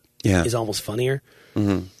set up is almost funnier.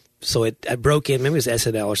 Mm-hmm. So I broke in, maybe it was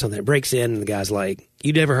SNL or something. It breaks in, and the guy's like,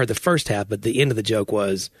 you never heard the first half, but the end of the joke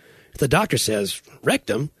was, the doctor says,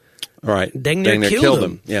 rectum. All right. Dang near killed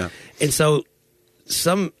him. Yeah. And so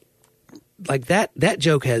some, like that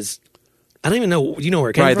joke has, I don't even know, you know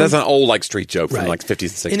where it came from? Right, that's an old like street joke from like 50s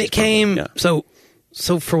and 60s. And it came,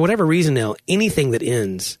 so for whatever reason now, anything that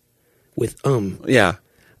ends with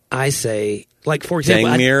I say, like for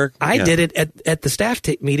example, I did it at the staff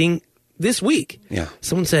meeting this week. Yeah.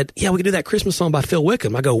 Someone said, we could do that Christmas song by Phil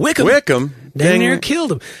Wickham. I go, Wickham? Dang near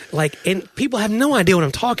killed him. Like, and people have no idea what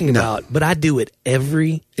I'm talking about, but I do it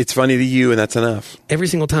It's funny to you, and that's enough. Every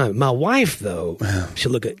single time. My wife, though,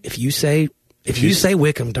 she'll look at, if you say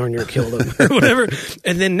Wickham, darn near killed him, or whatever.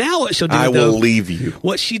 And then now what she'll do, I will leave you.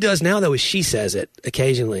 What she does now, though, is she says it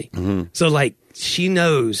occasionally. Mm-hmm. So, like, she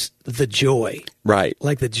knows the joy. Right.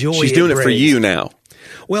 Like the joy. She's doing it for you now.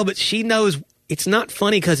 Well, but she knows it's not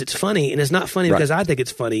funny because it's funny, and it's not funny because I think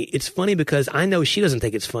it's funny. It's funny because I know she doesn't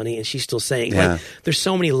think it's funny, and she's still saying, like, there's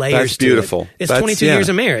so many layers. That's beautiful. To it. It's 22 years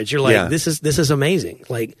of marriage. You're like, this is amazing.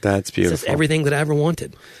 Like, that's beautiful. This is everything that I ever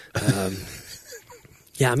wanted.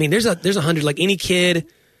 I mean, there's 100. Like any kid,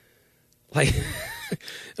 like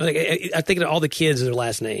I think of all the kids as their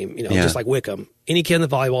last name. You know, just like Wickham. Any kid on the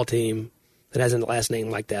volleyball team that has a last name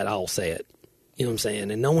like that, I'll say it. You know what I'm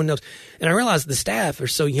saying? And no one knows. And I realize the staff are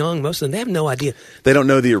so young, most of them, they have no idea. They don't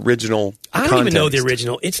know the original I don't even know the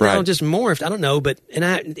original. It's now just morphed. I don't know. But,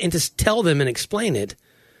 and to tell them and explain it,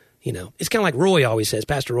 you know, it's kind of like Roy always says,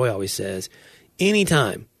 Pastor Roy always says,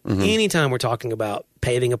 anytime we're talking about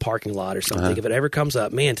paving a parking lot or something, if it ever comes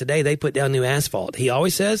up, man, today they put down new asphalt. He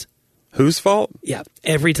always says, whose fault? Yeah,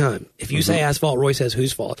 every time. If you say asphalt, Roy says,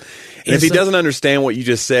 whose fault? And if he doesn't understand what you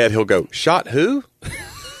just said, he'll go, shot who?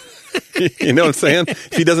 You know what I'm saying?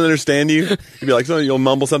 If he doesn't understand you, he'll be like, you'll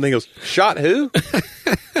mumble something. He goes, shot who?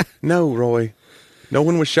 No, Roy. No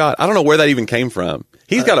one was shot. I don't know where that even came from.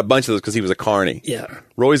 He's got a bunch of those because he was a carny. Yeah.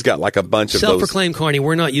 Roy's got like a bunch of those. Self-proclaimed carny.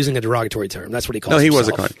 We're not using a derogatory term. That's what he calls himself. No, he was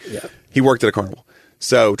a carny. Yeah. He worked at a carnival.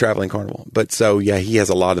 So, traveling carnival. But so, he has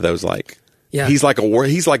a lot of those like, he's like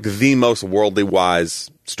the most worldly wise,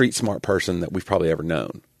 street smart person that we've probably ever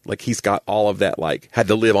known. Like he's got all of that, like had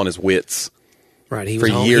to live on his wits. Right, he for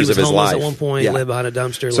years of his life. At one point, lived behind a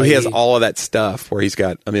dumpster. So he has all of that stuff where he's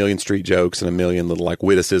got a million street jokes and a million little like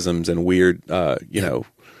witticisms and weird,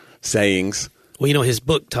 sayings. Well, you know, his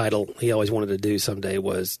book title he always wanted to do someday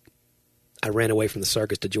was "I Ran Away from the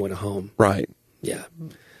Circus to Join a Home." Right. Yeah.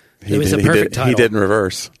 It was a perfect title. He did in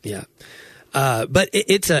reverse. Yeah. But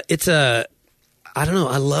it's a. I don't know.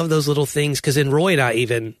 I love those little things because in Roy and I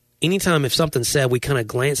even. Anytime if something's said, we kind of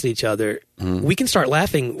glance at each other. We can start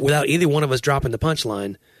laughing without either one of us dropping the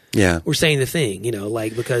punchline. Yeah. We're saying the thing, you know,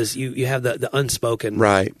 like because you have the unspoken.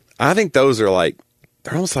 Right. I think those are like,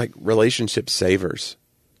 they're almost like relationship savers.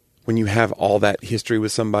 When you have all that history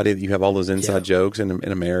with somebody, that you have all those inside jokes in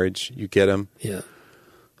a marriage, you get them. Yeah.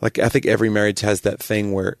 Like I think every marriage has that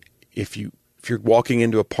thing where if you're walking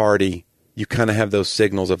into a party, you kind of have those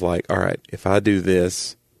signals of like, all right, if I do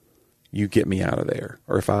this, you get me out of there.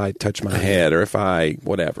 Or if I touch my head, or if I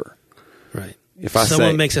whatever. Right. If I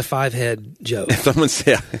someone say, makes a 5-head joke. If someone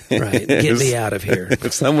says, right, get me out of here.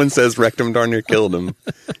 If someone says rectum darn near killed him,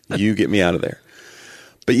 you get me out of there.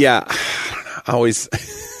 But yeah, I always,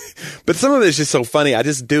 but some of it is just so funny. I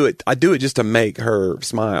just do it. I do it just to make her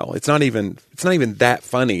smile. It's not even that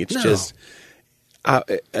funny. It's just,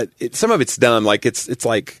 some of it's dumb. Like it's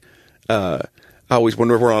like, I always, when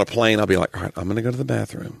we're on a plane, I'll be like, all right, I'm going to go to the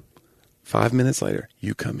bathroom. 5 minutes later,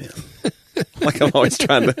 you come in. Like I'm always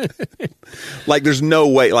trying to, like there's no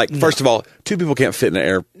way, like first of all, 2 people can't fit in an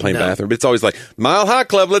airplane bathroom, but it's always like Mile High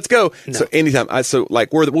Club, let's go. No. So anytime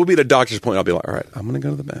we'll be at a doctor's appointment, I'll be like, all right, I'm going to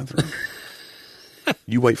go to the bathroom.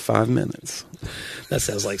 You wait 5 minutes. That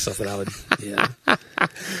sounds like something I would, yeah.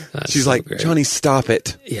 She's so like, great. Johnny, stop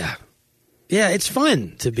it. Yeah. Yeah, it's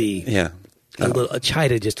fun to be a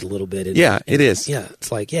chided just a little bit. It is. Yeah,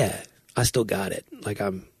 it's like, I still got it. Like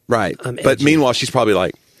I'm but edgy. Meanwhile, she's probably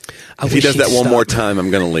like, if he does that one more time,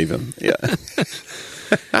 I'm going to leave him. Yeah.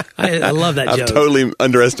 I love that joke. I've totally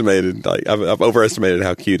underestimated. Like I've overestimated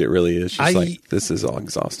how cute it really is. She's like, this is all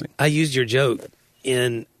exhausting. I used your joke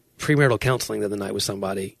in premarital counseling the other night with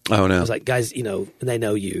somebody. Oh no! I was like, guys, and they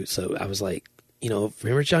know you, so I was like,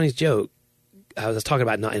 remember Johnny's joke? I was talking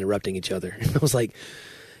about not interrupting each other. I was like,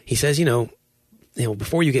 he says,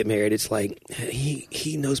 before you get married, it's like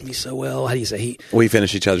he knows me so well. How do you say we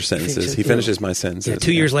finish each other's sentences. He finishes my sentences. Yeah,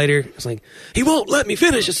 2 years later, it's like he won't let me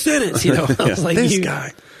finish a sentence. I was like, this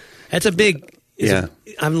guy. That's a big.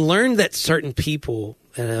 I've learned that certain people,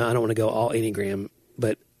 and I don't want to go all Enneagram,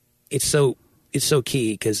 but it's so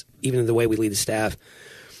key because even the way we lead the staff,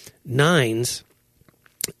 9s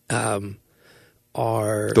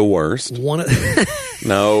are the worst.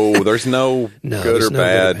 No, there's no good or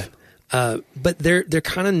bad. But they're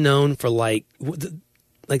kind of known for like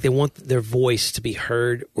they want their voice to be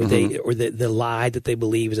heard, or the lie that they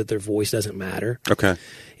believe is that their voice doesn't matter. Okay,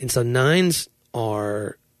 and so 9s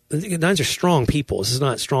are strong people. This is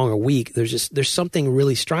not strong or weak. There's something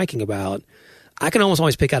really striking about. I can almost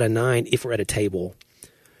always pick out a 9 if we're at a table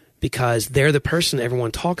because they're the person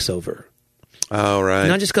everyone talks over. Oh, right.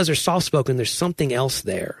 Not just because they're soft spoken. There's something else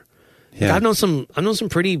there. Yeah. Like I've known some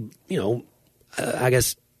pretty I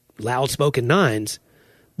guess loud spoken 9s,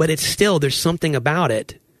 but it's still there's something about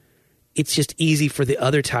it. It's just easy for the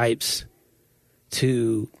other types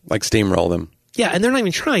to like steamroll them. Yeah, and they're not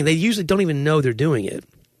even trying. They usually don't even know they're doing it.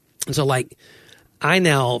 And so like I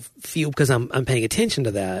now feel because I'm paying attention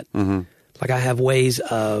to that. Mm-hmm. Like I have ways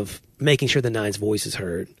of making sure the 9's voice is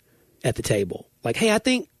heard at the table. Like, hey, I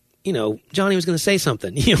think, Johnny was going to say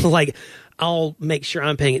something. Like I'll make sure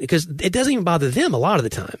I'm paying it because it doesn't even bother them a lot of the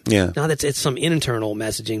time. Yeah. Now it's some internal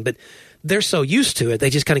messaging, but they're so used to it. They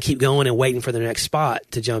just kind of keep going and waiting for their next spot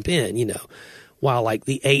to jump in, While like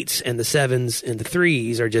the 8s and the 7s and the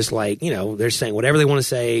 3s are just like, they're saying whatever they want to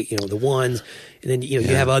say, the 1s. And then, you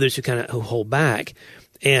have others who hold back.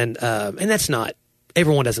 And that's not,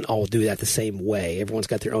 everyone doesn't all do that the same way. Everyone's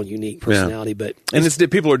got their own unique personality, but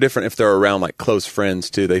people are different if they're around like close friends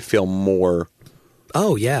too. They feel more.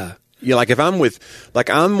 Oh yeah. Yeah. Like if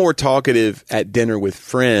I'm more talkative at dinner with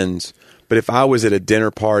friends, but if I was at a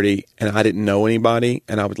dinner party and I didn't know anybody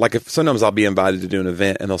and I would sometimes I'll be invited to do an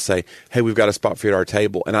event and they'll say, hey, we've got a spot for you at our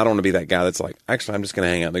table. And I don't want to be that guy that's like, actually, I'm just going to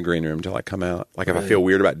hang out in the green room until I come out. Like if I feel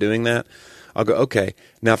weird about doing that, I'll go, okay.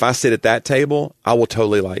 Now, if I sit at that table, I will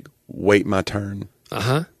totally like wait my turn.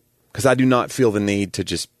 Uh-huh. Because I do not feel the need to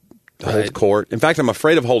just hold court. In fact, I'm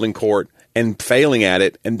afraid of holding court and failing at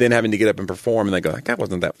it and then having to get up and perform. And they go, that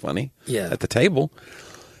wasn't that funny at the table.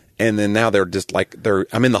 And then now they're just like,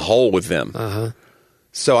 I'm in the hole with them. Uh-huh.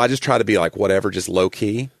 So I just try to be like whatever, just low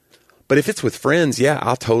key. But if it's with friends,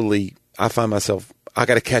 I find myself, I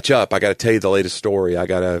got to catch up. I got to tell you the latest story. I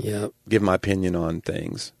got to give my opinion on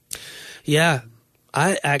things. Yeah.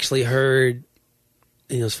 I actually heard,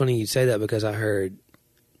 it's funny you say that because I heard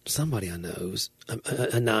somebody I know who's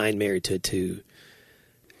a 9 married to a 2.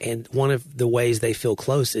 And one of the ways they feel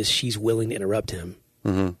close is she's willing to interrupt him.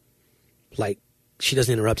 Mm-hmm. Like she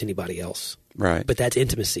doesn't interrupt anybody else. Right. But that's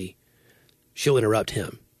intimacy. She'll interrupt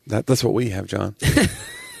him. That's what we have, John.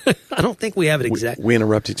 I don't think we have it exactly. We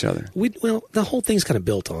interrupt each other. The whole thing's kind of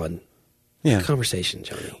built on conversation,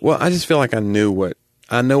 Johnny. Well, I just feel like I know what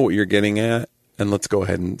you're getting at, and let's go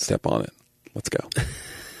ahead and step on it. Let's go.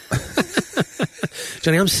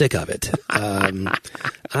 Johnny, I'm sick of it.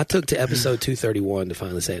 I took to episode 231 to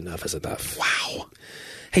finally say enough is enough. Wow.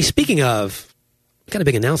 Hey, speaking of, got a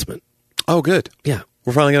big announcement. Oh, good. Yeah.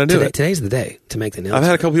 We're finally going to do it. Today's the day to make the announcement. I've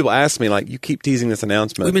had a couple people ask me, like, you keep teasing this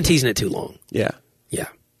announcement. We've been teasing it too long. Yeah. Yeah.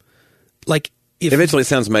 Like, Eventually it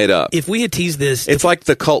sounds made up. If we had teased this... It's like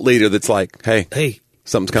the cult leader that's like, hey,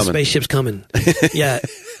 something's coming. Spaceship's coming. Yeah.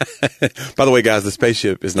 By the way, guys, the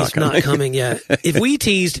spaceship is not coming. It's not coming, yeah. If we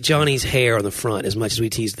teased Johnny's hair on the front as much as we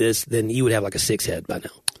teased this, then you would have like a 6 head by now.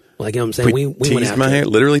 Like, you know what I'm saying? We went teased after my hair?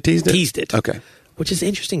 Literally teased it? Teased it. Okay. Which is an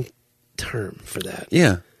interesting term for that.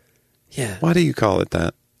 Yeah. Yeah. Why do you call it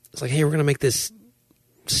that? It's like, hey, we're going to make this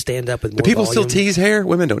stand up with more Do people volume. still tease hair?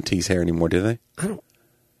 Women don't tease hair anymore, do they? I don't...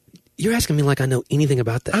 You're asking me like I know anything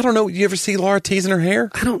about that. I don't know. You ever see Laura teasing her hair?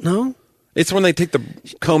 I don't know. It's when they take the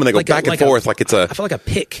comb and they go back and forth like it's a... I feel like a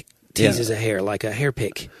pick teases a hair, like a hair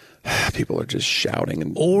pick. People are just shouting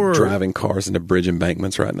and Or driving cars into bridge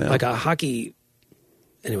embankments right now. Like a hockey...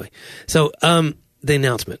 Anyway. So, the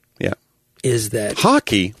announcement is that...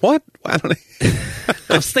 Hockey? What? I don't know.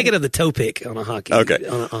 I was thinking of the toe pick on a hockey on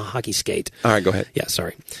a hockey skate. All right, go ahead. Yeah,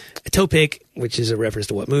 sorry. A toe pick, which is a reference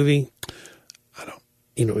to what movie?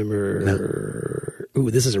 You don't remember? No.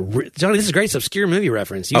 Ooh, this is Johnny. This is great. It's an obscure movie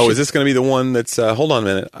reference. Is this going to be the one that's? Hold on a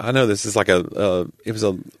minute. I know this is like it was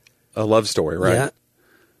a love story, right? Yeah.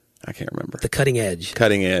 I can't remember. The Cutting Edge.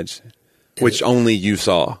 Cutting Edge, which only you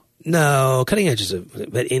saw. No, Cutting Edge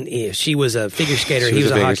is she was a figure skater. He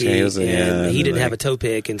was a hockey, and he didn't have a toe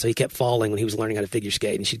pick, and so he kept falling when he was learning how to figure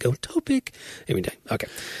skate. And she'd go toe pick every day. Okay,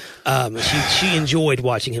 she enjoyed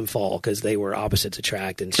watching him fall because they were opposites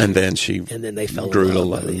attract, and then they fell grew in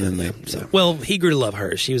love. to love. Well, he grew to love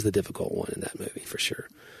her. She was the difficult one in that movie for sure.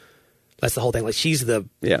 That's the whole thing. Like she's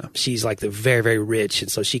like the very, very rich,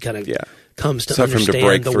 and so she kind of comes to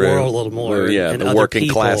understand the world a little more. And the working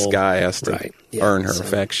class guy has to earn her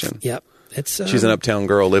affection. Yep. She's an uptown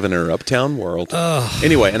girl living in her uptown world.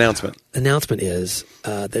 Anyway, announcement. Announcement is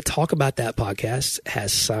that Talk About That podcast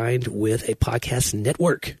has signed with a podcast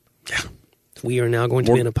network. Yeah. We are now going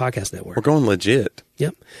to be in a podcast network. We're going legit.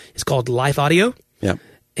 Yep. It's called Life Audio. Yep.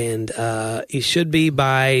 And it should be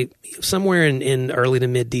by somewhere in early to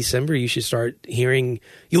mid-December, you should start hearing,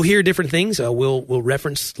 you'll hear different things. We'll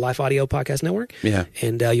reference Life Audio Podcast Network. Yeah.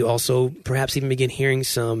 And you'll also perhaps even begin hearing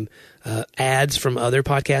some ads from other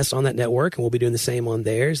podcasts on that network, and we'll be doing the same on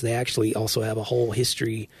theirs. They actually also have a whole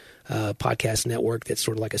history podcast network that's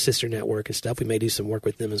sort of like a sister network and stuff. We may do some work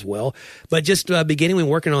with them as well. But just beginning, we're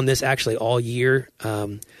working on this actually all year.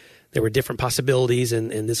 There were different possibilities,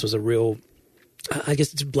 and this was a real... I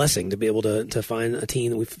guess it's a blessing to be able to find a team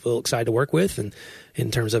that we feel excited to work with, and in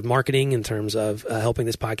terms of marketing, in terms of helping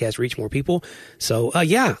this podcast reach more people. So,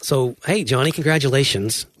 So, hey, Johnny,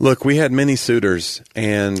 congratulations. Look, we had many suitors,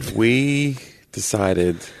 and we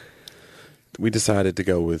decided to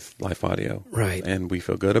go with Life Audio. Right. And we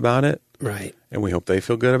feel good about it. Right. And we hope they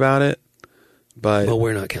feel good about it. But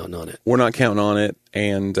we're not counting on it. We're not counting on it.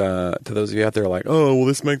 And to those of you out there like, oh, will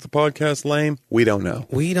this make the podcast lame? We don't know.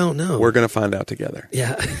 We don't know. We're going to find out together.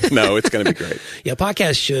 Yeah. No, it's going to be great. Yeah,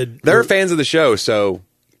 podcasts should. They're fans of the show, so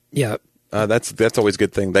yeah. That's always a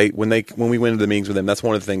good thing. When we went into the meetings with them, that's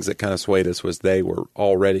one of the things that kind of swayed us was they were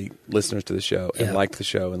already listeners to the show and liked the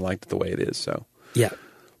show and liked the way it is. So yeah,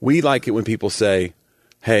 we like it when people say,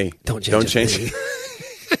 "Hey, don't change it."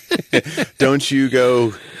 Don't you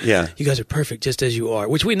go? Yeah, you guys are perfect just as you are,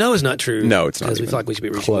 which we know is not true. No, it's not. Because we feel like we should be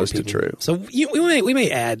reaching close more to true. So we may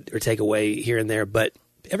add or take away here and there, but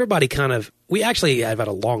everybody we actually have had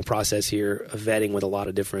a long process here of vetting with a lot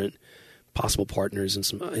of different possible partners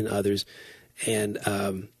and others, and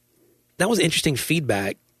that was interesting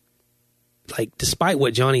feedback. Like, despite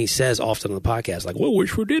what Johnny says often on the podcast, like, well,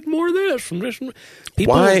 wish we did more of this from this.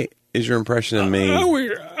 People, why is your impression of me?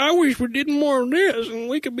 I wish we did more of this and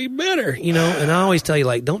we could be better, And I always tell you,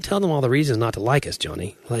 like, don't tell them all the reasons not to like us,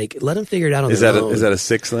 Johnny. Like, let them figure it out on their own. Is that a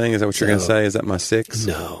 6 thing? Is that what you're going to say? Is that my 6?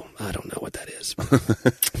 No, I don't know what that is.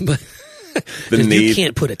 But you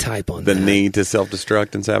can't put a type on the that. need to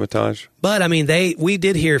self-destruct and sabotage. But I mean, we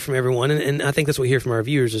did hear from everyone, and I think that's what we hear from our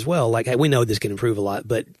viewers as well. Like, hey, we know this can improve a lot,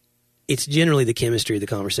 but it's generally the chemistry, the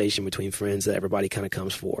conversation between friends that everybody kind of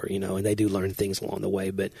comes for, and they do learn things along the way.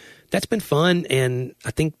 But that's been fun, and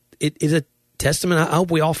I think it is a testament. I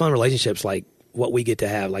hope we all find relationships like what we get to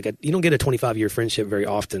have. Like, you don't get a 25-year friendship very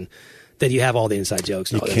often that you have all the inside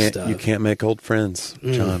jokes and all that stuff. You can't make old friends,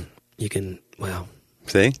 John. You can, wow.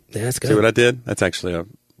 See? Yeah, that's good. See what I did? That's actually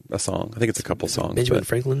a song. I think it's a couple songs. Benjamin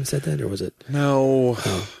Franklin said that, or was it? No.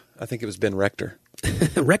 Oh. I think it was Ben Rector.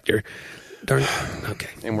 Rector? Darn. Okay.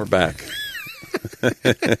 And we're back. Ben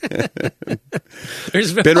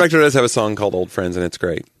Rector does have a song called Old Friends, and it's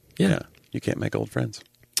great. Yeah. You can't make old friends.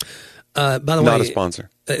 By the way, not a sponsor.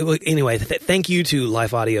 Anyway, thank you to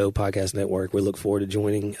Life Audio Podcast Network. We look forward to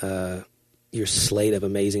joining your slate of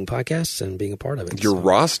amazing podcasts and being a part of it. Your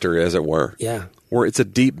roster, as it were. Yeah. It's a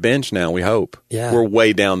deep bench now, we hope. Yeah. We're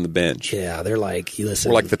way down the bench. Yeah, they're like,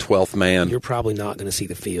 listen. We're like the 12th man. You're probably not going to see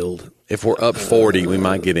the field. If we're up 40, we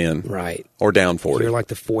might get in. Right. Or down 40. You're like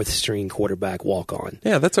the fourth string quarterback walk-on.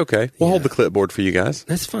 Yeah, that's okay. We'll hold the clipboard for you guys.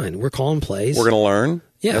 That's fine. We're calling plays. We're going to learn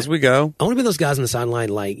as we go. I want to be those guys on the sideline,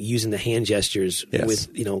 like using the hand gestures with,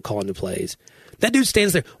 calling the plays. That dude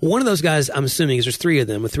stands there. One of those guys, I'm assuming, is there's three of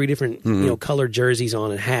them with three different, colored jerseys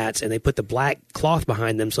on and hats, and they put the black cloth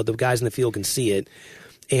behind them so the guys in the field can see it.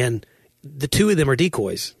 And the two of them are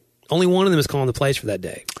decoys. Only one of them is calling the plays for that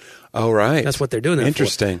day. Oh, right. That's what they're doing there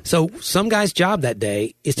Interesting. for. So some guy's job that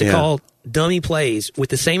day is to call dummy plays with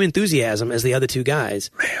the same enthusiasm as the other two guys.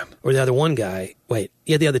 Man. Or the other one guy. Wait,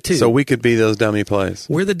 the other two. So we could be those dummy plays.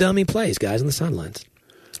 We're the dummy plays, guys, on the sidelines.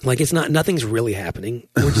 Like, nothing's really happening.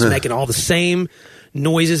 We're just making all the same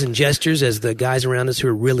noises and gestures as the guys around us who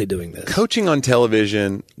are really doing this. Coaching on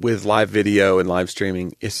television with live video and live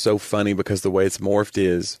streaming is so funny because the way it's morphed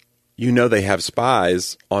is, they have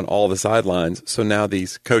spies on all the sidelines. So now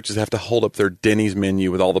these coaches have to hold up their Denny's menu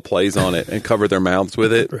with all the plays on it and cover their mouths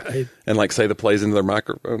with it. Right. And say the plays into their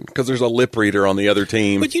microphone because there's a lip reader on the other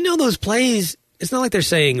team. But those plays, it's not like they're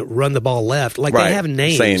saying run the ball left. Like they have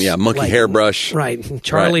names. Saying, monkey hairbrush. Right.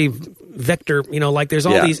 Charlie Vector, there's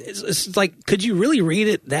all these. It's like, could you really read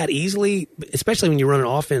it that easily? Especially when you run an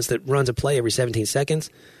offense that runs a play every 17 seconds.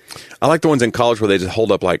 I like the ones in college where they just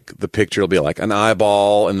hold up the picture will be like an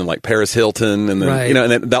eyeball and then Paris Hilton and then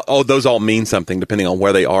and then those all mean something depending on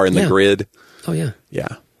where they are in the grid. Oh yeah. Yeah.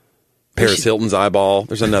 Paris Hilton's eyeball.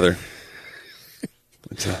 There's another.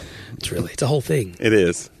 It's a whole thing. It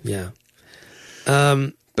is. Yeah.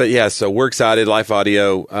 But yeah, so we're excited. Life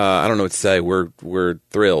Audio. I don't know what to say. We're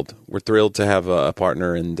thrilled. We're thrilled to have a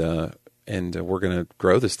partner, and we're going to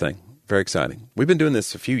grow this thing. Very exciting. We've been doing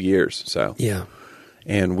this a few years, so yeah,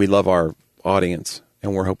 and we love our audience,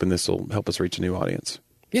 and we're hoping this will help us reach a new audience.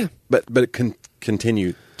 Yeah, but it can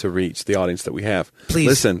continue to reach the audience that we have. Please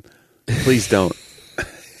listen. Please don't.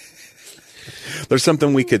 There's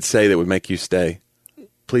something we could say that would make you stay.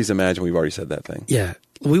 Please imagine we've already said that thing. Yeah,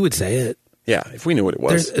 we would say it. Yeah, if we knew what it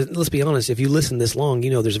was. Let's be honest. If you listen this long,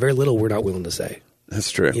 there's very little we're not willing to say. That's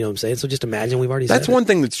true. You know what I'm saying? So just imagine we've already said it. That's one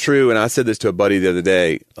thing that's true, and I said this to a buddy the other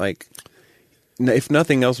day. If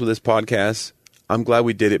nothing else with this podcast, I'm glad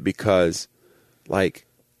we did it because,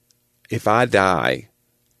 if I die,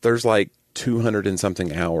 there's 200 and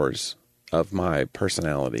something hours of my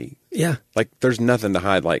personality. Yeah. There's nothing to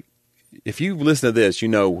hide. If you listen to this, you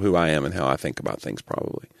know who I am and how I think about things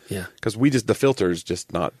probably. Yeah. Because the filter's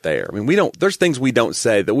just not there. I mean, there's things we don't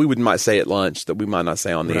say that we might say at lunch that we might not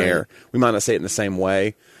say on the air. We might not say it in the same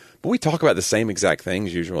way, but we talk about the same exact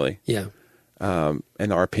things usually. Yeah.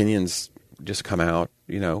 And our opinions just come out,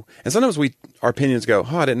 And sometimes our opinions go,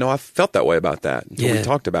 I didn't know I felt that way about that until we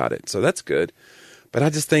talked about it. So that's good. But I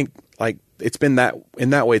just think it's been in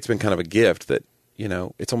that way, it's been kind of a gift that,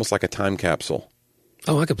 it's almost like a time capsule.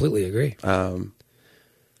 Oh, I completely agree. And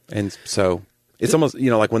so it's almost,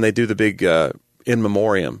 when they do the big in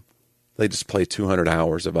memoriam, they just play 200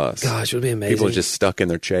 hours of us. Gosh, it would be amazing. People are just stuck in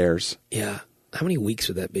their chairs. Yeah. How many weeks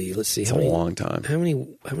would that be? Let's see. It's a long time. How many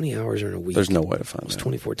hours are in a week? There's no way to find out.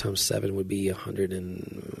 24 times 7 would be 100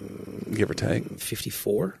 and... Give or take.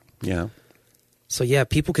 54? Yeah. So, yeah,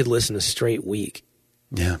 people could listen a straight week.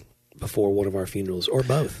 Yeah. Before one of our funerals, or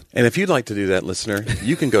both. And if you'd like to do that, listener,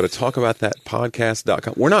 you can go to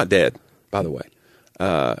talkaboutthatpodcast.com. We're not dead, by the way.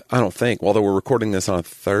 I don't think. Although we're recording this on a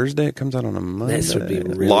Thursday, it comes out on a Monday. This would be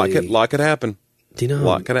really... Lot could happen. Do you know?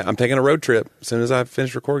 I'm taking a road trip as soon as I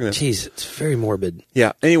finish recording this. Jeez, it's very morbid.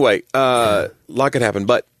 Yeah. Anyway, lot could happen.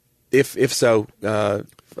 But if so,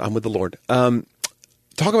 I'm with the Lord.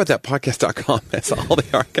 Talkaboutthatpodcast.com has all the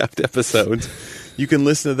archived episodes. You can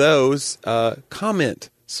listen to those, comment,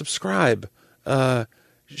 subscribe,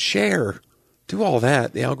 share, do all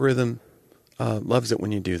that. The algorithm loves it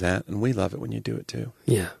when you do that, and we love it when you do it too.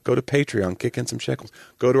 Yeah. Go to Patreon, kick in some shekels.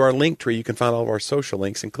 Go to our link tree. You can find all of our social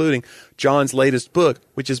links, including John's latest book,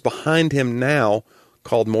 which is behind him now,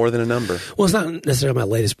 called More Than a Number. Well, it's not necessarily my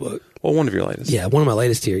latest book. Well, one of your latest. Yeah, one of my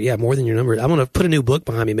latest here. Yeah, More Than Your Number. I'm going to put a new book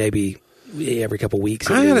behind me maybe every couple of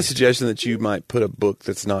weeks. I had a suggestion that you might put a book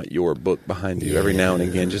that's not your book behind you every now and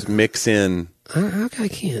again. Just mix in. I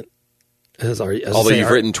can't. Although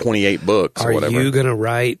you've written 28 books or whatever. Are you going to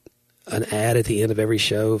write an ad at the end of every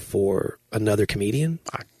show for another comedian?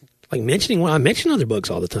 I mention other books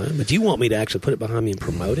all the time, but do you want me to actually put it behind me and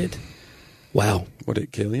promote it? Wow. Would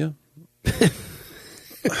it kill you?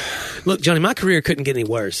 Look, Johnny, my career couldn't get any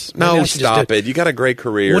worse. Maybe No, I should just stop do it. You got a great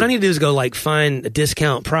career. What I need to do is go find a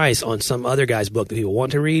discount price on some other guy's book that people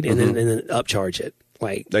want to read, and then upcharge it.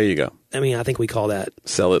 There you go. I mean, I think we call that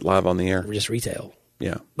Sell it live on the air. just retail.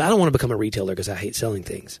 Yeah. But I don't want to become a retailer because I hate selling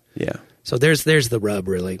things. Yeah. So there's the rub,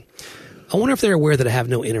 really. I wonder if they're aware that I have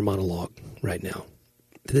no inner monologue right now.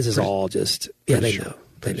 This is all just they know.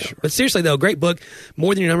 They know. Sure. But seriously, though, great book,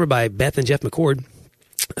 More Than Your Number by Beth and Jeff McCord.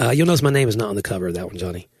 You'll notice my name is not on the cover of that one,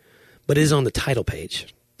 Johnny, but it is on the title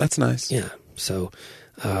page. That's nice. Yeah. So,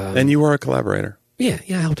 and you were a collaborator. Yeah,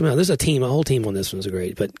 I helped him out. There's a whole team on this one. It was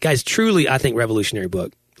great. But guys, truly, I think revolutionary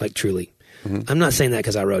book. Like truly. I'm not saying that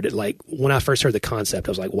because I wrote it. Like when I first heard the concept,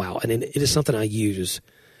 I was like, wow. And it is something I use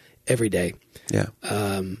every day. Yeah.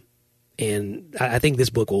 And I think this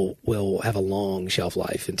book will have a long shelf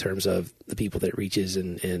life in terms of the people that it reaches,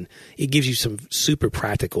 and it gives you some super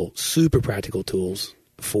practical tools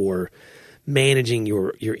for managing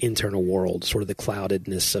your internal world, sort of the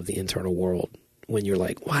cloudedness of the internal world. When you're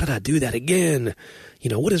like, why did I do that again?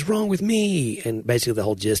 What is wrong with me? And basically the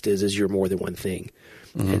whole gist is you're more than one thing.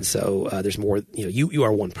 And so there's more, you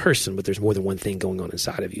are one person, but there's more than one thing going on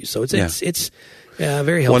inside of you. So it's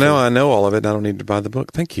very helpful. Well, now I know all of it. I don't need to buy the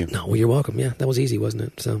book. Thank you. No, well, you're welcome. Yeah, that was easy, wasn't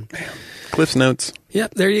it? So, Cliff's Notes.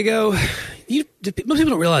 Yep, there you go. Most people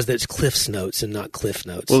don't realize that it's Cliff's Notes and not Cliff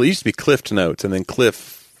Notes. Well, it used to be Cliff Notes, and then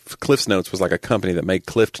Cliff's Notes was like a company that made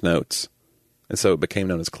Cliff Notes, and so it became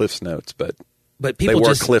known as Cliff's Notes. But people they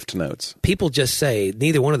were Cliff Notes. People just say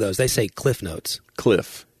neither one of those. They say Cliff Notes.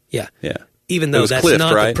 Cliff. Yeah. Yeah. Even though that's Cliff,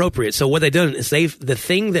 not right? appropriate. So what they've done is the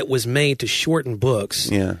thing that was made to shorten books,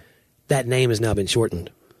 that name has now been shortened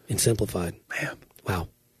and simplified. Man. Wow.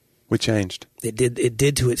 We changed. It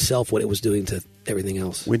did to itself what it was doing to everything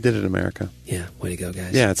else. We did it, America. Yeah. Way to go,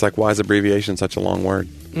 guys. Yeah, it's like, why is abbreviation such a long word?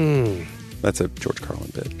 That's a George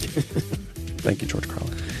Carlin bit. Thank you, George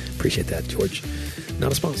Carlin. Appreciate that, George.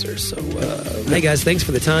 Not a sponsor. So, hey, guys, thanks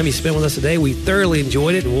for the time you spent with us today. We thoroughly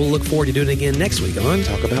enjoyed it, and we'll look forward to doing it again next week on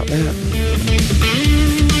Talk About That.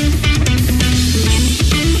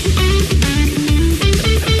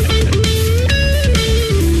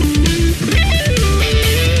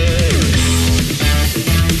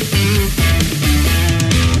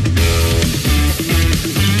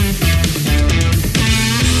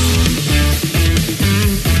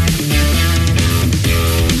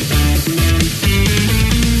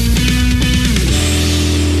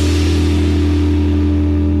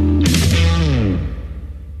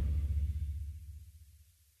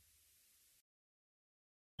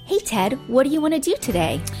 Ted, what do you want to do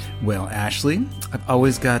today? Well, Ashley, I've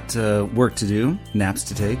always got work to do, naps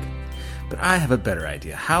to take, but I have a better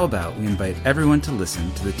idea. How about we invite everyone to listen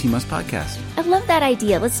to the T-Mus podcast? I love that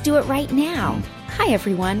idea. Let's do it right now. Hi,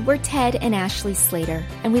 everyone. We're Ted and Ashley Slater,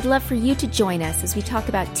 and we'd love for you to join us as we talk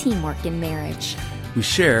about teamwork in marriage. We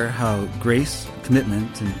share how grace,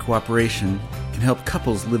 commitment, and cooperation can help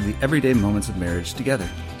couples live the everyday moments of marriage together.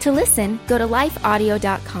 To listen, go to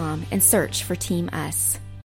lifeaudio.com and search for Team Us.